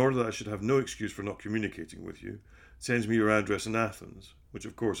 and in order that I should have no excuse for not communicating with you, sends me your address in Athens, which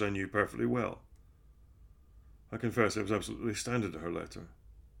of course I knew perfectly well. I confess I was absolutely astounded at her letter.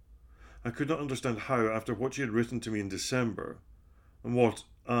 I could not understand how, after what she had written to me in December, and what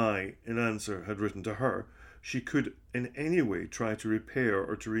I, in answer, had written to her, she could in any way try to repair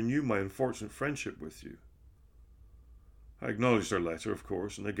or to renew my unfortunate friendship with you. I acknowledged her letter, of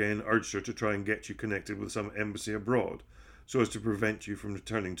course, and again urged her to try and get you connected with some embassy abroad, so as to prevent you from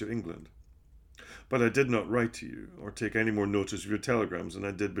returning to England. But I did not write to you, or take any more notice of your telegrams than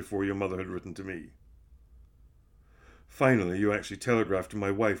I did before your mother had written to me. Finally, you actually telegraphed to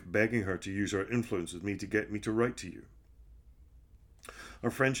my wife begging her to use her influence with me to get me to write to you.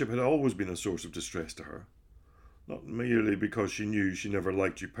 Our friendship had always been a source of distress to her, not merely because she knew she never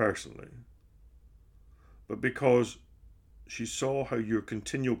liked you personally, but because she saw how your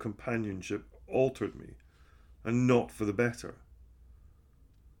continual companionship altered me, and not for the better.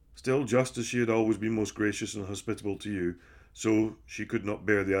 Still, just as she had always been most gracious and hospitable to you, so she could not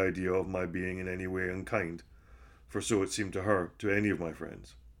bear the idea of my being in any way unkind, for so it seemed to her, to any of my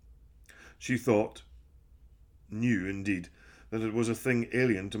friends. She knew indeed, that it was a thing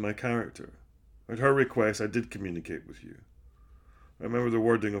alien to my character. At her request I did communicate with you. I remember the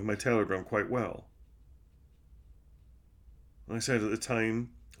wording of my telegram quite well. I said at the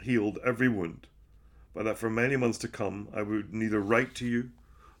time, healed every wound, but that for many months to come I would neither write to you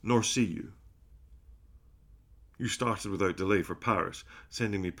nor see you. You started without delay for Paris,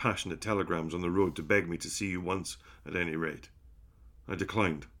 sending me passionate telegrams on the road to beg me to see you once at any rate. I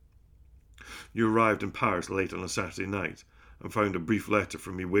declined. You arrived in Paris late on a Saturday night, and found a brief letter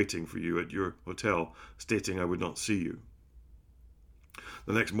from me waiting for you at your hotel, stating I would not see you.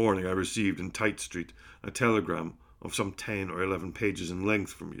 The next morning I received in Tite Street a telegram of some 10 or 11 pages in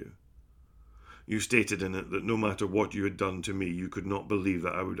length from you. You stated in it that no matter what you had done to me, you could not believe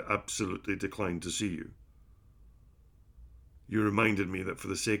that I would absolutely decline to see you. You reminded me that for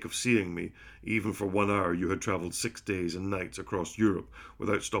the sake of seeing me, even for 1 hour, you had travelled 6 days and nights across Europe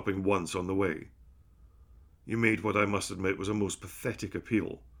without stopping once on the way. You made what I must admit was a most pathetic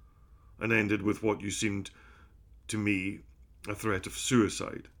appeal, and ended with what you seemed to me a threat of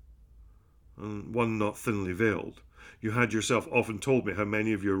suicide, and one not thinly veiled. You had yourself often told me how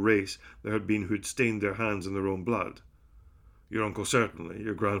many of your race there had been who had stained their hands in their own blood. Your uncle certainly,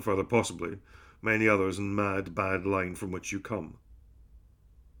 your grandfather possibly, many others in mad, bad line from which you come.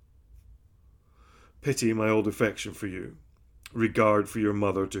 Pity my old affection for you, regard for your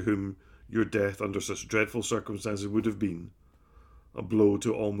mother, to whom your death under such dreadful circumstances would have been a blow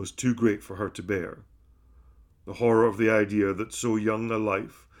almost too great for her to bear. The horror of the idea that so young a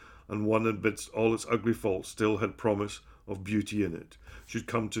life, and one amidst all its ugly faults still had promise of beauty in it, should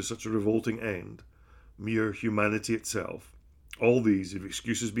come to such a revolting end, mere humanity itself. All these, if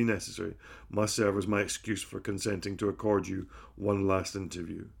excuses be necessary, must serve as my excuse for consenting to accord you one last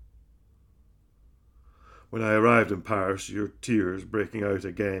interview. When I arrived in Paris, your tears breaking out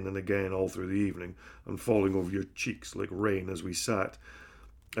again and again all through the evening, and falling over your cheeks like rain as we sat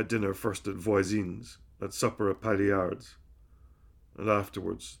at dinner, first at Voisin's, at supper at Palliard's, and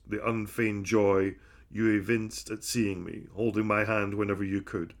afterwards the unfeigned joy you evinced at seeing me, holding my hand whenever you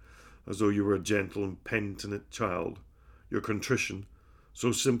could, as though you were a gentle and penitent child. Your contrition,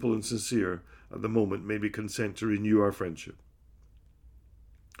 so simple and sincere, at the moment made me consent to renew our friendship.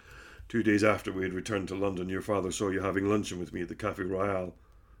 2 days after we had returned to London, your father saw you having luncheon with me at the Café Royal,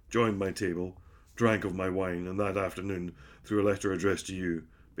 joined my table, drank of my wine, and that afternoon, through a letter addressed to you,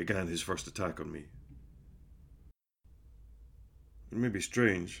 began his first attack on me. It may be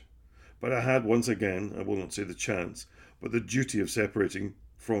strange, but I had once again, I will not say the chance, but the duty of separating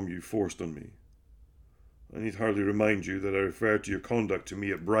from you forced on me. I need hardly remind you that I refer to your conduct to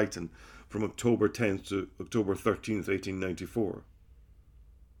me at Brighton from October 10th to October 13th, 1894.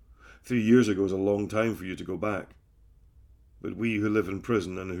 3 years ago is a long time for you to go back. But we who live in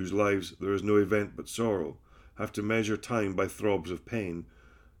prison and in whose lives there is no event but sorrow have to measure time by throbs of pain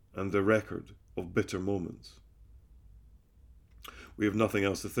and the record of bitter moments. we have nothing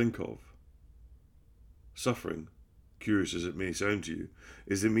else to think of. Suffering, curious as it may sound to you,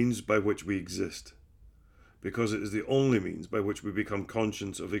 is the means by which we exist, because it is the only means by which we become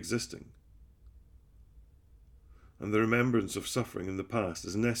conscious of existing. And the remembrance of suffering in the past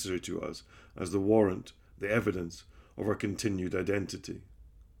is necessary to us as the warrant, the evidence of our continued identity.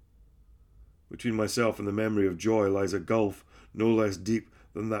 Between myself and the memory of joy lies a gulf no less deep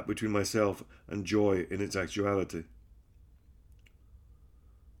than that between myself and joy in its actuality.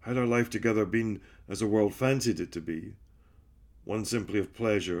 Had our life together been as the world fancied it to be, one simply of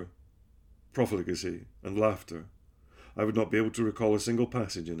pleasure, profligacy, and laughter, I would not be able to recall a single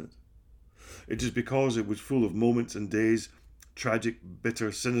passage in it. It is because it was full of moments and days, tragic,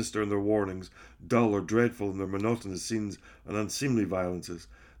 bitter, sinister in their warnings, dull or dreadful in their monotonous scenes and unseemly violences,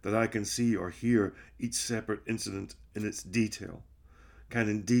 that I can see or hear each separate incident in its detail, can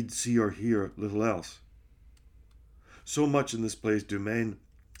indeed see or hear little else. So much in this place do men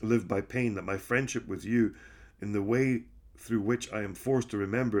live by pain that my friendship with you, in the way through which I am forced to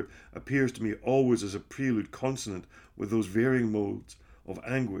remember it, appears to me always as a prelude consonant with those varying modes of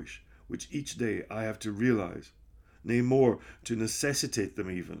anguish which each day I have to realize, nay more, to necessitate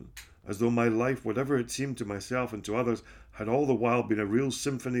them even, as though my life, whatever it seemed to myself and to others, had all the while been a real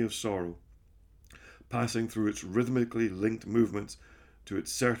symphony of sorrow, passing through its rhythmically linked movements to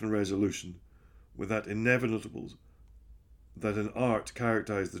its certain resolution, with that inevitable that in art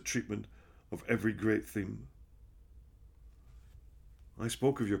characterized the treatment of every great theme. I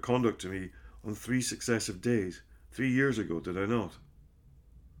spoke of your conduct to me on 3 successive days, 3 years ago, did I not?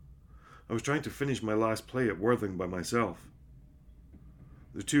 I was trying to finish my last play at Worthing by myself.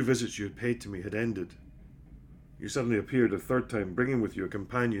 The 2 visits you had paid to me had ended. You suddenly appeared a third time, bringing with you a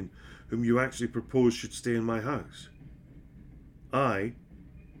companion whom you actually proposed should stay in my house. I,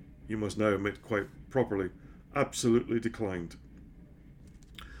 you must now admit quite properly, absolutely declined.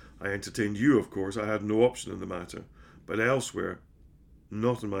 I entertained you, of course. I had no option in the matter, but elsewhere,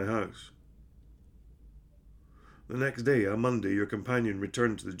 not in my house. The next day, on Monday, your companion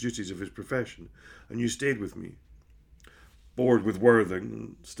returned to the duties of his profession, and you stayed with me. Bored with Worthing,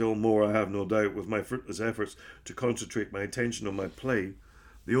 and still more, I have no doubt, with my fruitless efforts to concentrate my attention on my play,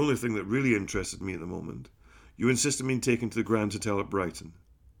 the only thing that really interested me at the moment, you insisted me in taking to the Grand Hotel at Brighton.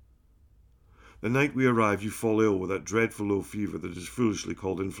 The night we arrived, you fall ill with that dreadful low fever that is foolishly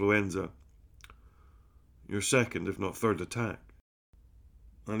called influenza. Your second, if not third, attack.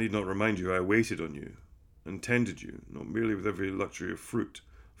 I need not remind you how I waited on you, and tended you, not merely with every luxury of fruit,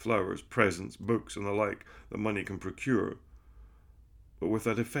 flowers, presents, books, and the like that money can procure, but with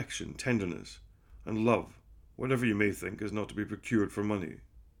that affection, tenderness, and love, whatever you may think is not to be procured for money.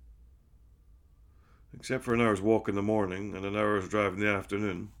 Except for an hour's walk in the morning and an hour's drive in the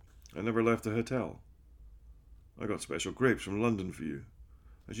afternoon, I never left the hotel. I got special grapes from London for you,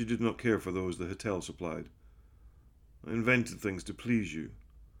 as you did not care for those the hotel supplied. I invented things to please you,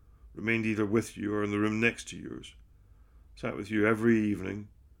 remained either with you or in the room next to yours, sat with you every evening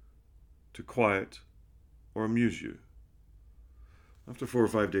to quiet or amuse you. After 4 or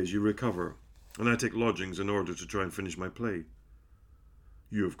 5 days you recover, and I take lodgings in order to try and finish my play.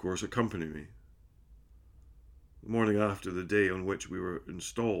 You, of course, accompany me. The morning after the day on which we were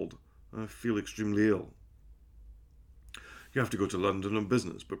installed, I feel extremely ill. You have to go to London on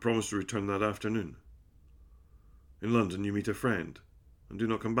business, but promise to return that afternoon. In London you meet a friend, and do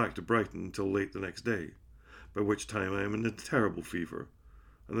not come back to Brighton until late the next day, by which time I am in a terrible fever,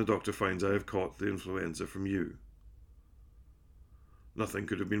 and the doctor finds I have caught the influenza from you. Nothing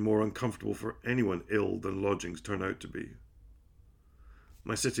could have been more uncomfortable for anyone ill than lodgings turn out to be.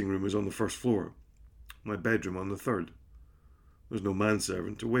 My sitting room is on the 1st floor, my bedroom on the 3rd. There's no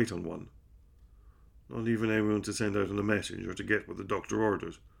manservant to wait on one, not even anyone to send out on a message or to get what the doctor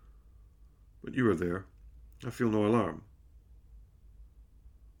orders. But you are there. I feel no alarm.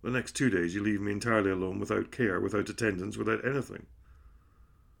 The next 2 days you leave me entirely alone, without care, without attendance, without anything.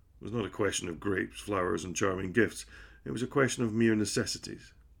 It was not a question of grapes, flowers, and charming gifts. It was a question of mere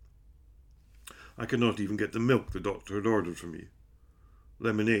necessities. I could not even get the milk the doctor had ordered for me.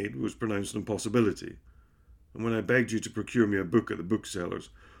 Lemonade was pronounced an impossibility, and when I begged you to procure me a book at the bookseller's,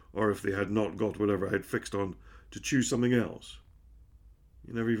 or if they had not got whatever I had fixed on, to choose something else,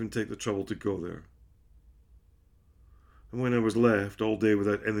 you never even take the trouble to go there. And when I was left all day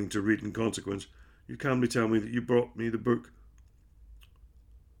without anything to read in consequence, you calmly tell me that you brought me the book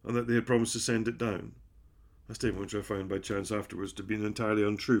and that they had promised to send it down, a statement which I found by chance afterwards to be entirely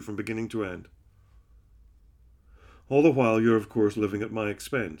untrue from beginning to end. All the while you are of course living at my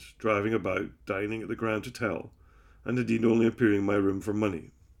expense, driving about, dining at the Grand Hotel, and indeed only appearing in my room for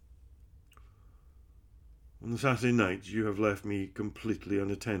money. On the Saturday night, you have left me completely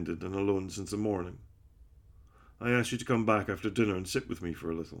unattended and alone since the morning. I asked you to come back after dinner and sit with me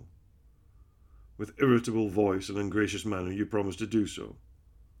for a little. With irritable voice and ungracious manner, you promised to do so.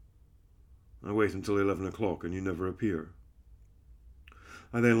 I wait until 11 o'clock and you never appear.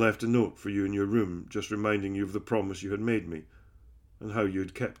 I then left a note for you in your room, just reminding you of the promise you had made me and how you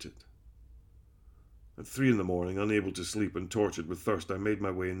had kept it. At 3 in the morning, unable to sleep and tortured with thirst, I made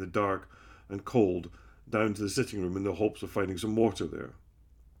my way in the dark and cold down to the sitting room in the hopes of finding some water there.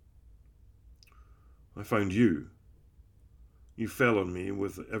 I found you. You fell on me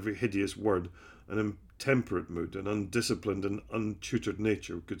with every hideous word an intemperate mood, an undisciplined and untutored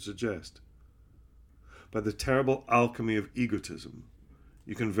nature could suggest. By the terrible alchemy of egotism,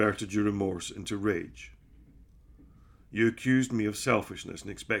 you converted your remorse into rage. You accused me of selfishness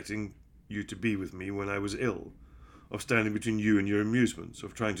and expecting you to be with me when I was ill, of standing between you and your amusements,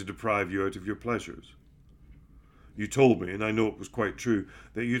 of trying to deprive you out of your pleasures. You told me, and I know it was quite true,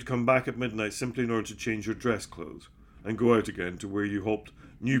 that you'd come back at midnight simply in order to change your dress clothes and go out again to where you hoped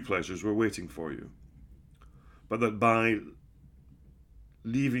new pleasures were waiting for you. But that by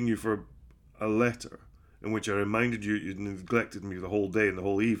leaving you for a letter in which I reminded you you'd neglected me the whole day and the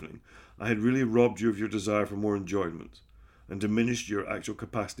whole evening, I had really robbed you of your desire for more enjoyment and diminished your actual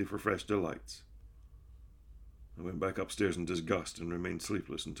capacity for fresh delights. I went back upstairs in disgust and remained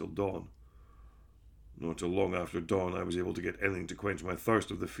sleepless until dawn. Not till long after dawn I was able to get anything to quench my thirst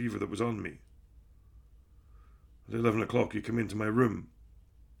of the fever that was on me. At 11 o'clock you came into my room.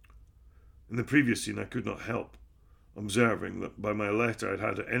 In the previous scene I could not help observing that by my letter I'd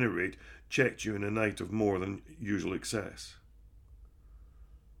had at any rate checked you in a night of more than usual excess.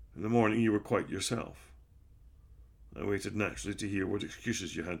 In the morning you were quite yourself. I waited naturally to hear what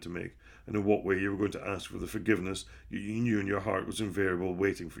excuses you had to make and in what way you were going to ask for the forgiveness you knew in your heart was invariable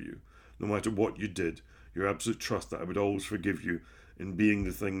waiting for you. No matter what you did, your absolute trust that I would always forgive you in being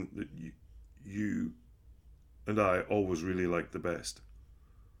the thing that you and I always really liked the best.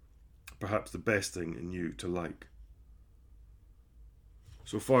 Perhaps the best thing in you to like.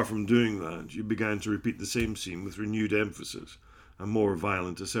 So far from doing that, you began to repeat the same scene with renewed emphasis and more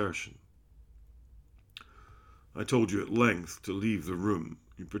violent assertion. I told you at length to leave the room.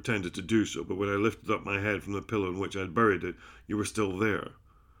 You pretended to do so, but when I lifted up my head from the pillow in which I had buried it, you were still there.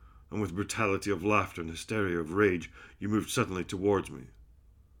 And with brutality of laughter and hysteria of rage, you moved suddenly towards me.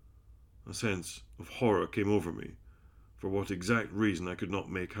 A sense of horror came over me, for what exact reason I could not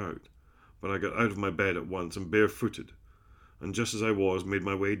make out, but I got out of my bed at once and barefooted, and just as I was, made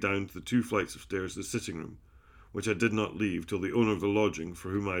my way down to the 2 flights of stairs to the sitting room, which I did not leave till the owner of the lodging for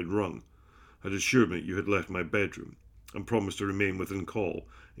whom I had rung had assured me you had left my bedroom, and promised to remain within call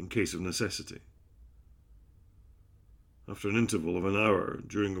in case of necessity. After an interval of an hour,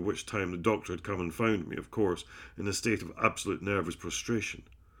 during which time the doctor had come and found me, of course, in a state of absolute nervous prostration,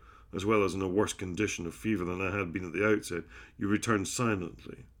 as well as in a worse condition of fever than I had been at the outset, you returned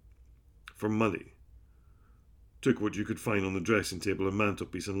silently, for money, took what you could find on the dressing table and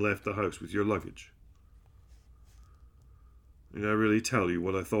mantelpiece, and left the house with your luggage. Need I really tell you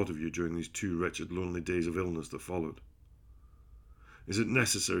what I thought of you during these 2 wretched, lonely days of illness that followed? Is it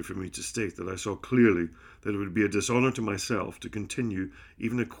necessary for me to state that I saw clearly that it would be a dishonour to myself to continue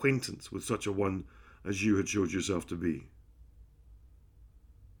even acquaintance with such a one as you had showed yourself to be?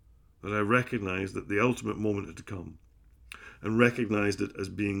 That I recognised that the ultimate moment had come, and recognised it as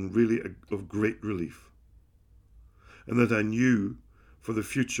being really of great relief, and that I knew for the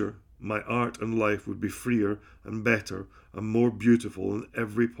future my art and life would be freer and better and more beautiful in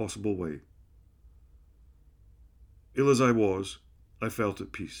every possible way. Ill as I was, I felt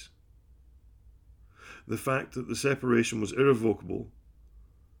at peace. The fact that the separation was irrevocable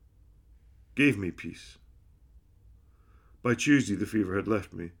gave me peace. By Tuesday the fever had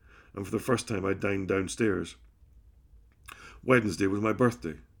left me, and for the first time I dined downstairs. Wednesday was my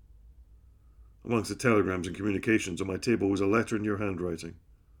birthday. Amongst the telegrams and communications on my table was a letter in your handwriting.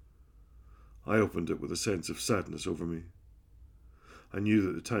 I opened it with a sense of sadness over me. I knew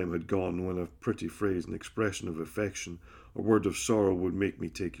that the time had gone when a pretty phrase, an expression of affection, a word of sorrow would make me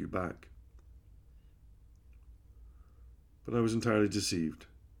take you back. But I was entirely deceived.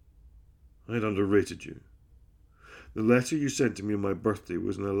 I had underrated you. The letter you sent to me on my birthday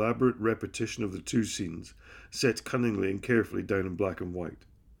was an elaborate repetition of the 2 scenes, set cunningly and carefully down in black and white.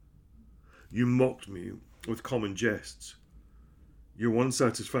 You mocked me with common jests. Your one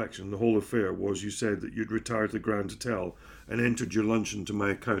satisfaction in the whole affair was, you said, that you'd retired to the Grand Hotel and entered your luncheon to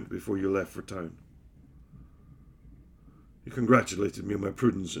my account before you left for town. You congratulated me on my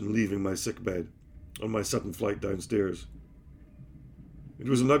prudence in leaving my sick bed, on my sudden flight downstairs. It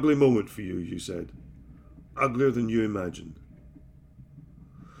was an ugly moment for you, you said, uglier than you imagine.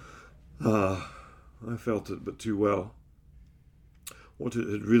 Ah, I felt it but too well. What it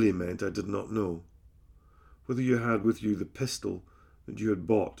had really meant I did not know. Whether you had with you the pistol that you had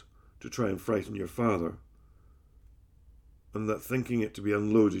bought to try and frighten your father, and that thinking it to be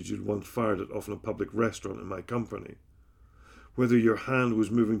unloaded you'd once fired it off in a public restaurant in my company, whether your hand was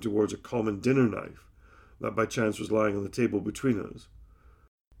moving towards a common dinner knife that by chance was lying on the table between us,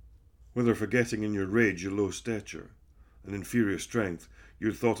 whether forgetting in your rage your low stature and inferior strength you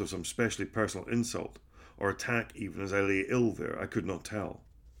had thought of some specially personal insult or attack even as I lay ill there, I could not tell.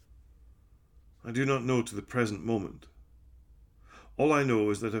 I do not know to the present moment. All I know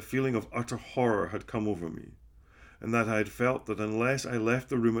is that a feeling of utter horror had come over me, and that I had felt that unless I left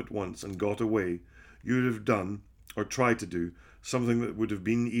the room at once and got away, you would have done, or tried to do, something that would have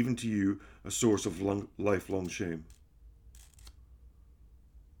been, even to you, a source of lifelong shame.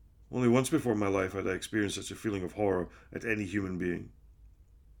 Only once before in my life had I experienced such a feeling of horror at any human being.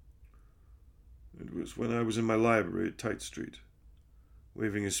 It was when I was in my library at Tite Street,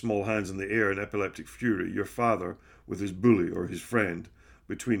 waving his small hands in the air in epileptic fury. Your father, with his bully or his friend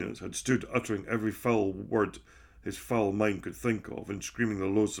between us, had stood uttering every foul word his foul mind could think of, and screaming the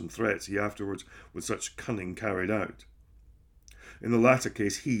loathsome threats he afterwards with such cunning carried out. In the latter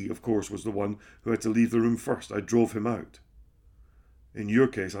case, he, of course, was the one who had to leave the room first. I drove him out. In your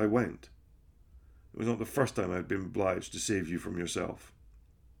case, I went. It was not the first time I had been obliged to save you from yourself.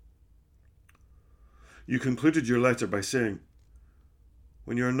 You concluded your letter by saying,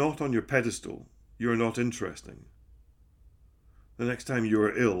 "When you are not on your pedestal, you are not interesting. The next time you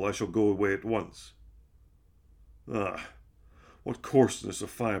are ill, I shall go away at once." Ah, what coarseness of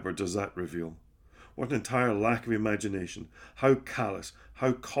fibre does that reveal! What an entire lack of imagination! How callous,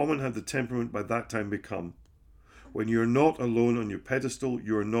 how common had the temperament by that time become! When you are not alone on your pedestal,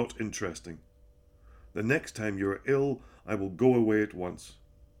 you are not interesting. The next time you are ill, I will go away at once.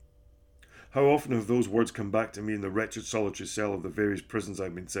 How often have those words come back to me in the wretched solitary cell of the various prisons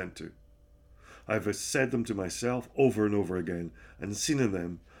I've been sent to? I have said them to myself over and over again, and seen in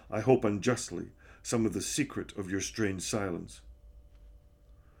them, I hope unjustly, some of the secret of your strange silence.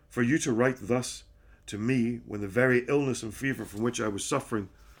 For you to write thus to me, when the very illness and fever from which I was suffering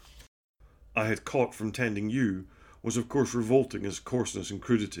I had caught from tending you, was of course revolting as coarseness and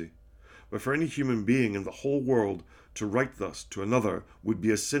crudity. But for any human being in the whole world to write thus to another would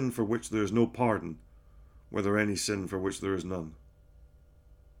be a sin for which there is no pardon, were there any sin for which there is none.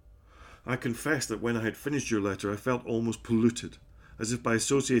 I confess that when I had finished your letter I felt almost polluted, as if by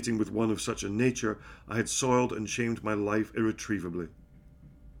associating with one of such a nature I had soiled and shamed my life irretrievably.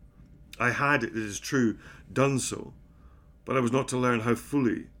 I had, it is true, done so, but I was not to learn how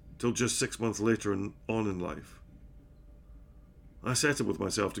fully till just 6 months later on in life. I settled with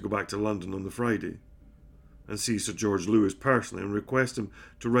myself to go back to London on the Friday and see Sir George Lewis personally and request him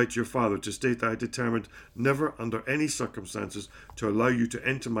to write to your father to state that I determined never under any circumstances to allow you to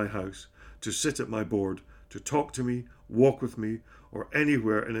enter my house, to sit at my board, to talk to me, walk with me, or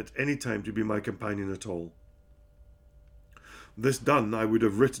anywhere and at any time to be my companion at all. This done, I would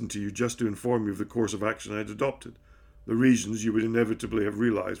have written to you just to inform you of the course of action I had adopted, the reasons you would inevitably have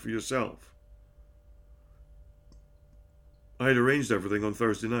realised for yourself. I had arranged everything on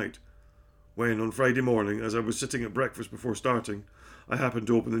Thursday night, when on Friday morning, as I was sitting at breakfast before starting, I happened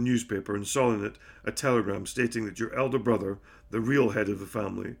to open the newspaper and saw in it a telegram stating that your elder brother, the real head of the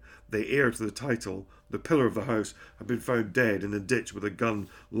family, the heir to the title, the pillar of the house, had been found dead in a ditch with a gun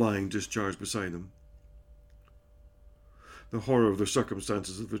lying discharged beside him. The horror of the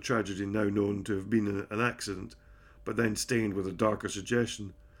circumstances of the tragedy, now known to have been an accident, but then stained with a darker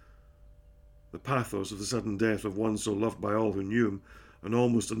suggestion, the pathos of the sudden death of one so loved by all who knew him, and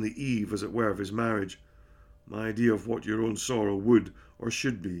almost on the eve, as it were, of his marriage, my idea of what your own sorrow would or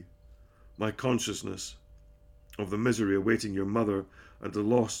should be, my consciousness of the misery awaiting your mother at the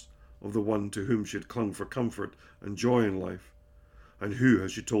loss of the one to whom she had clung for comfort and joy in life, and who,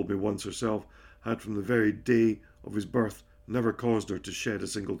 as she told me once herself, had from the very day of his birth never caused her to shed a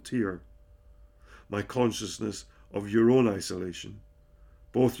single tear, my consciousness of your own isolation,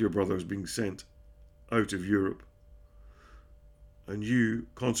 both your brothers being sent out of Europe, and you,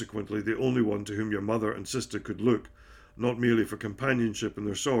 consequently, the only one to whom your mother and sister could look, not merely for companionship in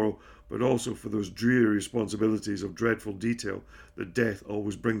their sorrow, but also for those dreary responsibilities of dreadful detail that death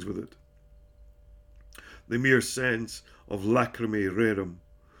always brings with it. The mere sense of lacrimae rerum,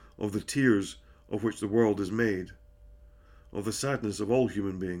 of the tears of which the world is made, of the sadness of all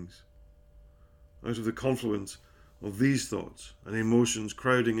human beings. Out of the confluence of these thoughts and emotions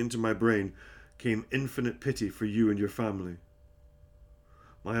crowding into my brain came infinite pity for you and your family.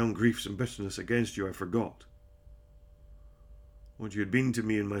 My own griefs and bitterness against you I forgot. What you had been to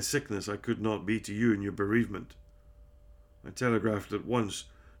me in my sickness I could not be to you in your bereavement. I telegraphed at once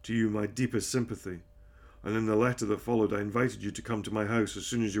to you my deepest sympathy, and in the letter that followed I invited you to come to my house as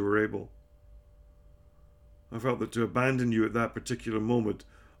soon as you were able. I felt that to abandon you at that particular moment,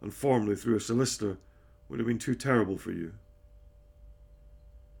 and formally through a solicitor, would have been too terrible for you.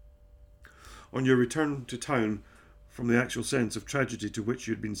 On your return to town from the actual sense of tragedy to which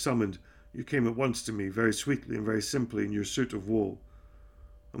you had been summoned, you came at once to me, very sweetly and very simply, in your suit of wool,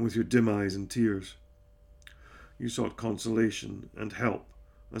 and with your dim eyes and tears. You sought consolation and help,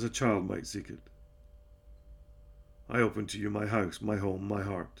 as a child might seek it. I opened to you my house, my home, my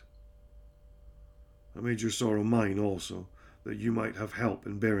heart. I made your sorrow mine also, that you might have help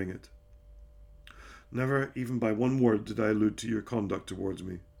in bearing it. Never, even by one word, did I allude to your conduct towards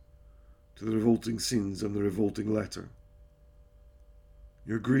me, to the revolting scenes and the revolting letter.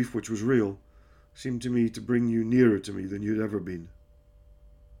 Your grief, which was real, seemed to me to bring you nearer to me than you had ever been.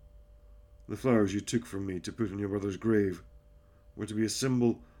 The flowers you took from me to put on your brother's grave were to be a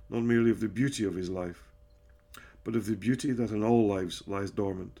symbol not merely of the beauty of his life, but of the beauty that in all lives lies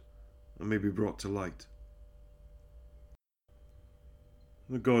dormant and may be brought to light.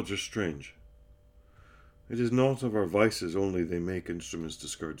 The gods are strange. It is not of our vices only they make instruments to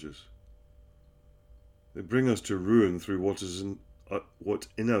scourge us. They bring us to ruin through what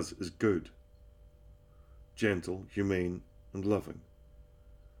in us is good, gentle, humane, and loving.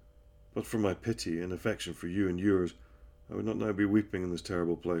 But for my pity and affection for you and yours, I would not now be weeping in this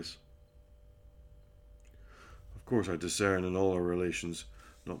terrible place. Of course I discern in all our relations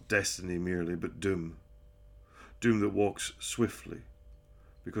not destiny merely, but doom. Doom that walks swiftly,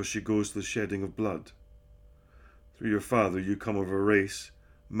 because she goes to the shedding of blood. Through your father you come of a race,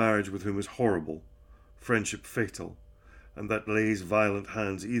 marriage with whom is horrible, friendship fatal, and that lays violent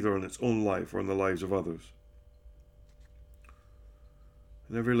hands either on its own life or on the lives of others.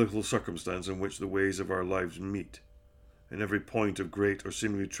 In every little circumstance in which the ways of our lives meet, in every point of great or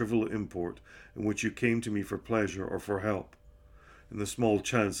seemingly trivial import in which you came to me for pleasure or for help, in the small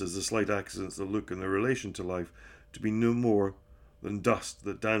chances, the slight accidents that look in their relation to life to be no more than dust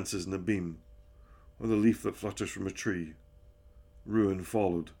that dances in a beam, or the leaf that flutters from a tree, ruin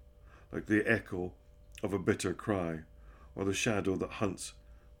followed, like the echo of a bitter cry, or the shadow that hunts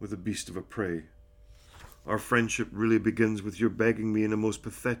with the beast of a prey. Our friendship really begins with your begging me in a most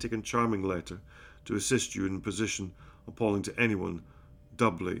pathetic and charming letter to assist you in a position appalling to anyone,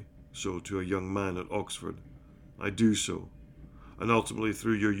 doubly so to a young man at Oxford. I do so, and ultimately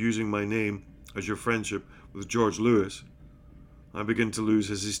through your using my name as your friendship with George Lewis, I begin to lose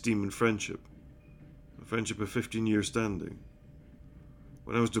his esteem and friendship, a friendship of 15 years standing.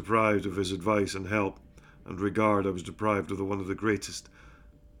 When I was deprived of his advice and help and regard, I was deprived of one of the greatest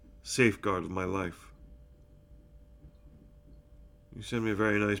safeguard of my life. You sent me a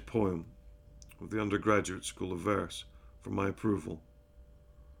very nice poem of the undergraduate school of verse for my approval.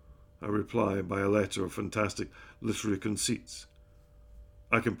 I reply by a letter of fantastic literary conceits.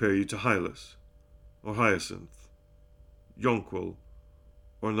 I compare you to Hylas, or Hyacinth, Jonquil,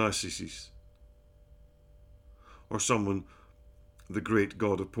 or Narcissus, or someone the great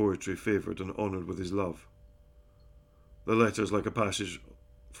god of poetry favoured and honoured with his love. The letter is like a passage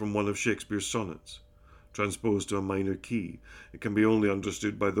from one of Shakespeare's sonnets, transposed to a minor key. It can be only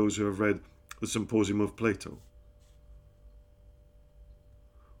understood by those who have read the Symposium of Plato,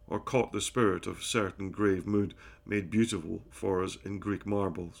 or caught the spirit of a certain grave mood made beautiful for us in Greek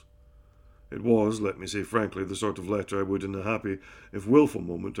marbles. It was, let me say frankly, the sort of letter I would in a happy, if wilful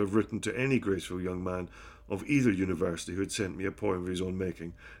moment, have written to any graceful young man of either university who had sent me a poem of his own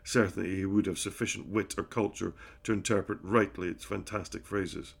making. Certainly he would have sufficient wit or culture to interpret rightly its fantastic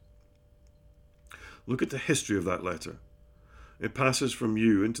phrases. Look at the history of that letter. It passes from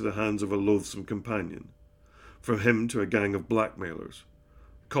you into the hands of a loathsome companion, from him to a gang of blackmailers.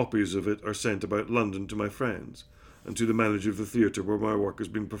 Copies of it are sent about London to my friends, and to the manager of the theatre where my work has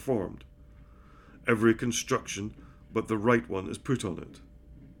been performed. Every construction but the right one is put on it.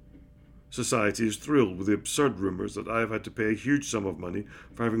 Society is thrilled with the absurd rumours that I have had to pay a huge sum of money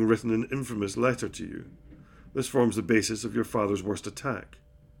for having written an infamous letter to you. This forms the basis of your father's worst attack.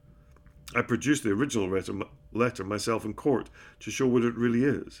 I produced the original letter myself in court to show what it really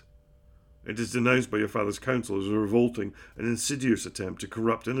is. It is denounced by your father's counsel as a revolting and insidious attempt to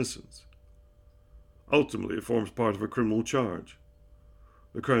corrupt innocence. Ultimately, it forms part of a criminal charge.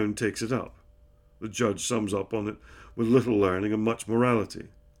 The Crown takes it up. The judge sums up on it with little learning and much morality.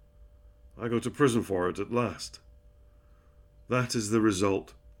 I go to prison for it at last. That is the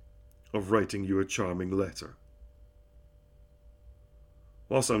result of writing you a charming letter.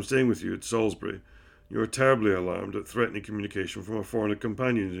 Whilst I'm staying with you at Salisbury, you are terribly alarmed at threatening communication from a foreign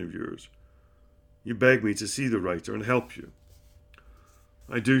companion of yours. You beg me to see the writer and help you.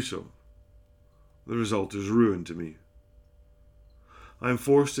 I do so. The result is ruin to me. I am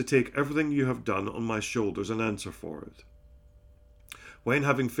forced to take everything you have done on my shoulders and answer for it. When,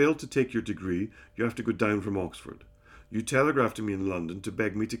 having failed to take your degree, you have to go down from Oxford, you telegraph to me in London to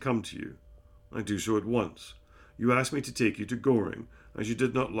beg me to come to you. I do so at once. You ask me to take you to Goring, as you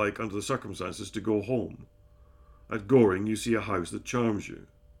did not like, under the circumstances, to go home. At Goring you see a house that charms you.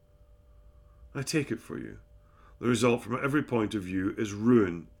 I take it for you. The result from every point of view is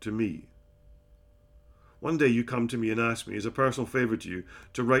ruin to me. One day you come to me and ask me, as a personal favour to you,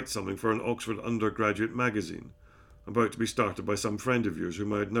 to write something for an Oxford undergraduate magazine, about to be started by some friend of yours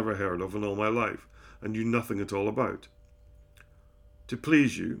whom I had never heard of in all my life, and knew nothing at all about. To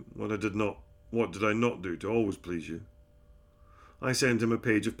please you, what did I not do to always please you? I send him a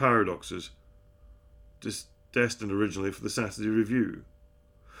page of paradoxes, destined originally for the Saturday Review.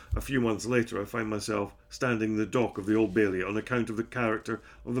 A few months later I find myself standing in the dock of the Old Bailey on account of the character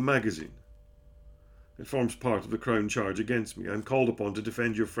of the magazine. It forms part of the Crown charge against me. I am called upon to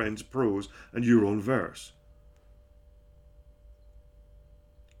defend your friend's prose and your own verse.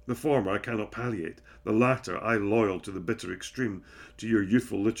 The former I cannot palliate. The latter I, loyal to the bitter extreme, to your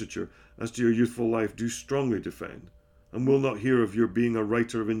youthful literature, as to your youthful life, do strongly defend, and will not hear of your being a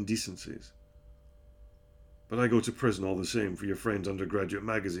writer of indecencies. But I go to prison all the same for your friend's undergraduate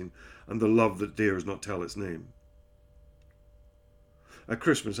magazine, and the love that dares not tell its name. At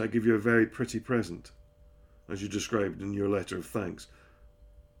Christmas I give you a very pretty present, as you described in your letter of thanks,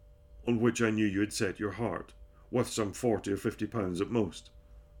 on which I knew you had set your heart, worth some £40 or £50 at most.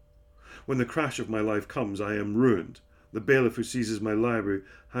 When the crash of my life comes, I am ruined. The bailiff who seizes my library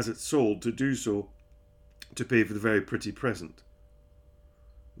has it sold to do so to pay for the very pretty present.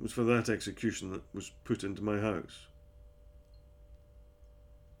 It was for that execution that was put into my house.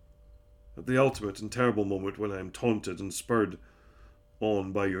 At the ultimate and terrible moment when I am taunted and spurred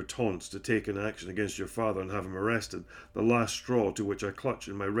on by your taunts to take an action against your father and have him arrested, the last straw to which I clutch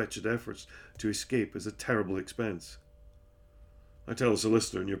in my wretched efforts to escape is a terrible expense. I tell the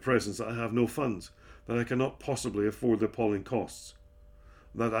solicitor in your presence that I have no funds, that I cannot possibly afford the appalling costs,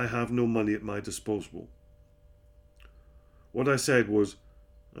 that I have no money at my disposal. What I said was,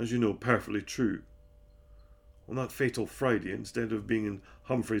 as you know, perfectly true. On that fatal Friday, instead of being in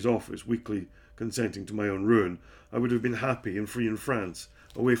Humphrey's office, weakly consenting to my own ruin, I would have been happy and free in France,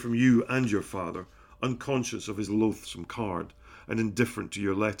 away from you and your father, unconscious of his loathsome card, and indifferent to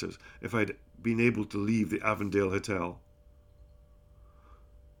your letters, if I had been able to leave the Avondale Hotel.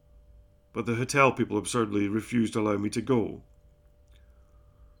 But the hotel people absurdly refused to allow me to go.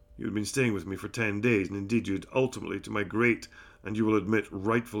 You had been staying with me for 10 days, and indeed you had ultimately, to my great, and you will admit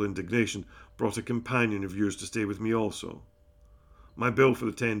rightful indignation, brought a companion of yours to stay with me also. My bill for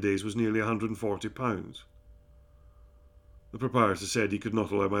the 10 days was nearly £140. The proprietor said he could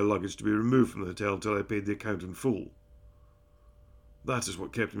not allow my luggage to be removed from the hotel until I paid the account in full. That is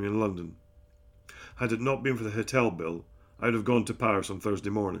what kept me in London. Had it not been for the hotel bill, I would have gone to Paris on Thursday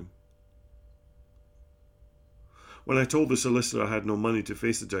morning. When I told the solicitor I had no money to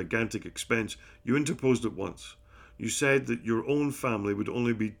face the gigantic expense, you interposed at once. You said that your own family would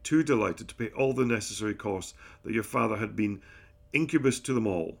only be too delighted to pay all the necessary costs, that your father had been incubus to them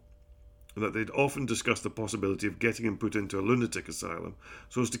all, and that they'd often discussed the possibility of getting him put into a lunatic asylum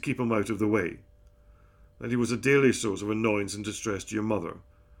so as to keep him out of the way, that he was a daily source of annoyance and distress to your mother,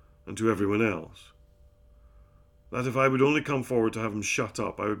 and to everyone else, that if I would only come forward to have him shut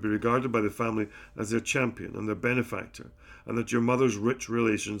up, I would be regarded by the family as their champion and their benefactor, and that your mother's rich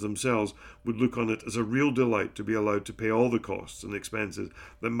relations themselves would look on it as a real delight to be allowed to pay all the costs and expenses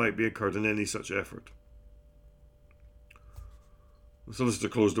that might be incurred in any such effort. The solicitor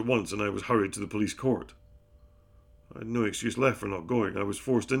closed at once, and I was hurried to the police court. I had no excuse left for not going. I was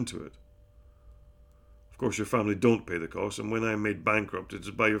forced into it. Of course, your family don't pay the costs, and when I am made bankrupt, it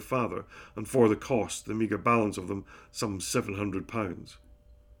is by your father, and for the costs, the meagre balance of them, some £700.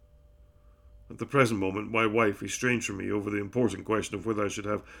 At the present moment, my wife, estranged from me over the important question of whether I should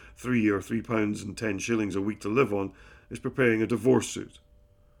have £3 or £3.10 a week to live on, is preparing a divorce suit,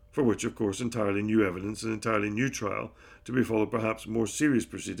 for which, of course, entirely new evidence and entirely new trial, to be followed perhaps more serious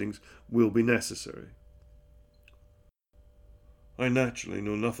proceedings, will be necessary. I naturally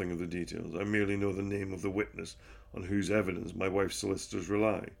know nothing of the details. I merely know the name of the witness on whose evidence my wife's solicitors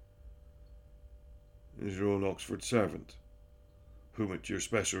rely. It is your own Oxford servant, whom at your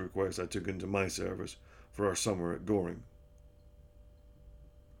special request I took into my service for our summer at Goring.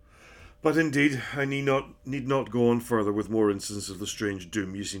 But indeed, I need not go on further with more instances of the strange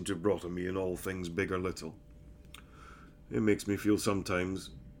doom you seem to have brought on me in all things big or little. It makes me feel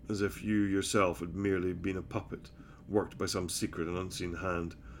sometimes as if you yourself had merely been a puppet, worked by some secret and unseen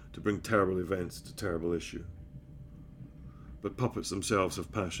hand to bring terrible events to terrible issue. But puppets themselves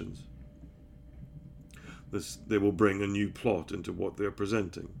have passions. They will bring a new plot into what they are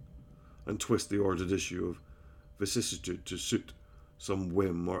presenting, and twist the ordered issue of vicissitude to suit some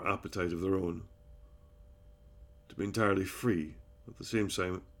whim or appetite of their own. To be entirely free, at the same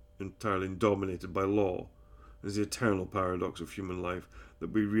time entirely dominated by law, is the eternal paradox of human life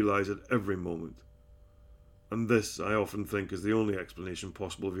that we realize at every moment. And this, I often think, is the only explanation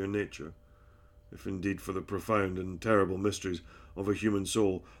possible of your nature, if indeed for the profound and terrible mysteries of a human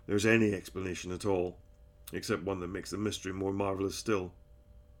soul there is any explanation at all, except one that makes the mystery more marvellous still.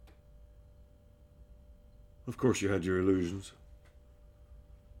 Of course you had your illusions,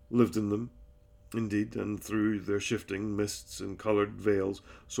 lived in them, indeed, and through their shifting mists and coloured veils,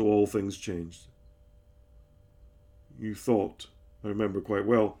 so all things changed. You thought, I remember quite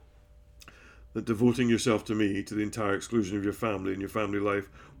well, that devoting yourself to me, to the entire exclusion of your family and your family life,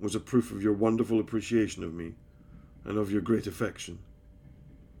 was a proof of your wonderful appreciation of me, and of your great affection.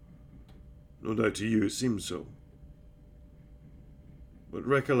 No doubt to you it seemed so. But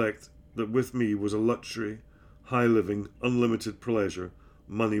recollect that with me was a luxury, high living, unlimited pleasure,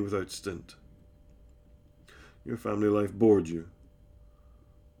 money without stint. Your family life bored you.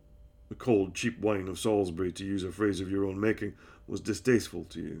 The cold, cheap wine of Salisbury, to use a phrase of your own making, was distasteful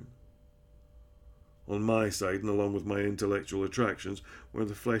to you. On my side, and along with my intellectual attractions, were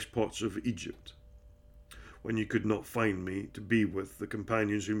the flesh pots of Egypt. When you could not find me to be with, the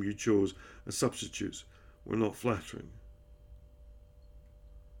companions whom you chose as substitutes were not flattering.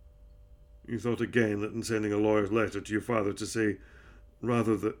 You thought again that in sending a lawyer's letter to your father to say,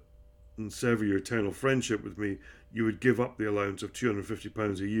 rather than sever your eternal friendship with me, you would give up the allowance of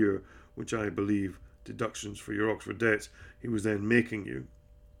 £250 a year, which I believe, deductions for your Oxford debts, he was then making you.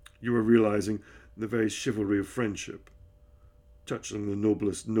 You were realising the very chivalry of friendship, touching the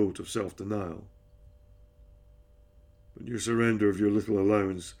noblest note of self-denial. But your surrender of your little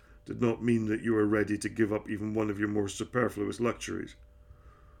allowance did not mean that you were ready to give up even one of your more superfluous luxuries,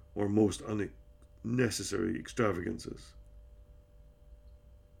 or most unnecessary extravagances.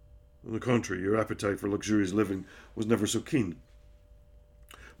 On the contrary, your appetite for luxurious living was never so keen.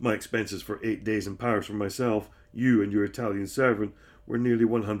 My expenses for 8 days in Paris for myself, you and your Italian servant, were nearly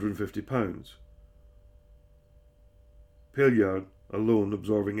 £150. Paillard alone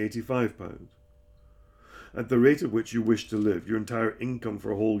absorbing £85. At the rate at which you wished to live, your entire income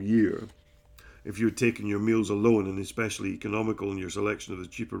for a whole year, if you had taken your meals alone and especially economical in your selection of the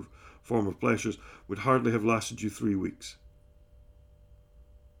cheaper form of pleasures, would hardly have lasted you 3 weeks.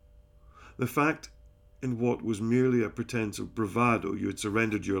 The fact, in what was merely a pretence of bravado, you had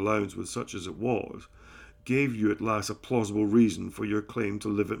surrendered your allowance with such as it was, gave you at last a plausible reason for your claim to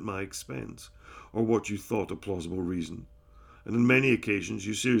live at my expense, or what you thought a plausible reason, and on many occasions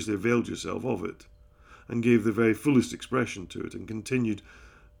you seriously availed yourself of it, and gave the very fullest expression to it, and continued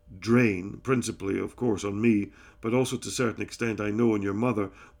drain, principally, of course, on me, but also to a certain extent, I know, on your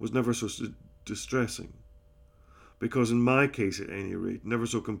mother, was never so distressing. Because in my case, at any rate, never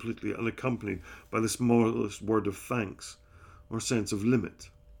so completely unaccompanied by the smallest word of thanks or sense of limit.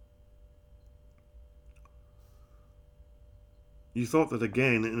 You thought that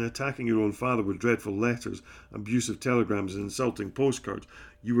again, in attacking your own father with dreadful letters, abusive telegrams, and insulting postcards,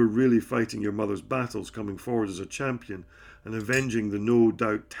 you were really fighting your mother's battles, coming forward as a champion, and avenging the no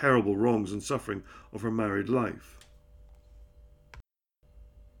doubt terrible wrongs and suffering of her married life.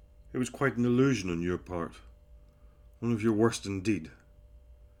 It was quite an illusion on your part, one of your worst indeed.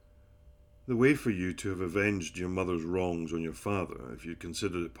 The way for you to have avenged your mother's wrongs on your father, if you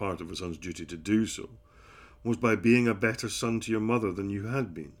considered it part of a son's duty to do so, was by being a better son to your mother than you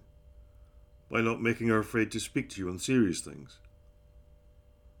had been, by not making her afraid to speak to you on serious things,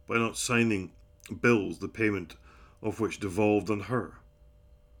 by not signing bills the payment of which devolved on her,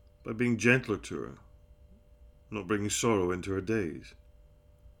 by being gentler to her, not bringing sorrow into her days.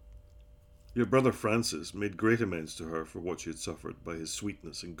 Your brother Francis made great amends to her for what she had suffered by his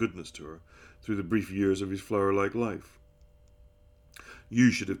sweetness and goodness to her through the brief years of his flower-like life.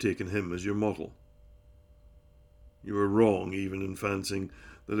 You should have taken him as your model. You were wrong even in fancying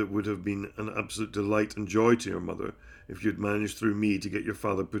that it would have been an absolute delight and joy to your mother if you had managed through me to get your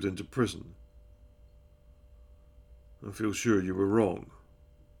father put into prison. I feel sure you were wrong.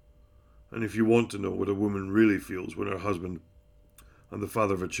 And if you want to know what a woman really feels when her husband and the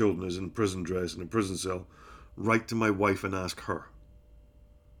father of her children is in prison dress in a prison cell, write to my wife and ask her.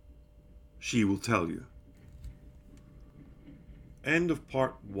 She will tell you. End of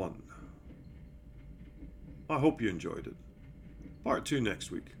part 1. I hope you enjoyed it. Part 2 next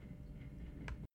week.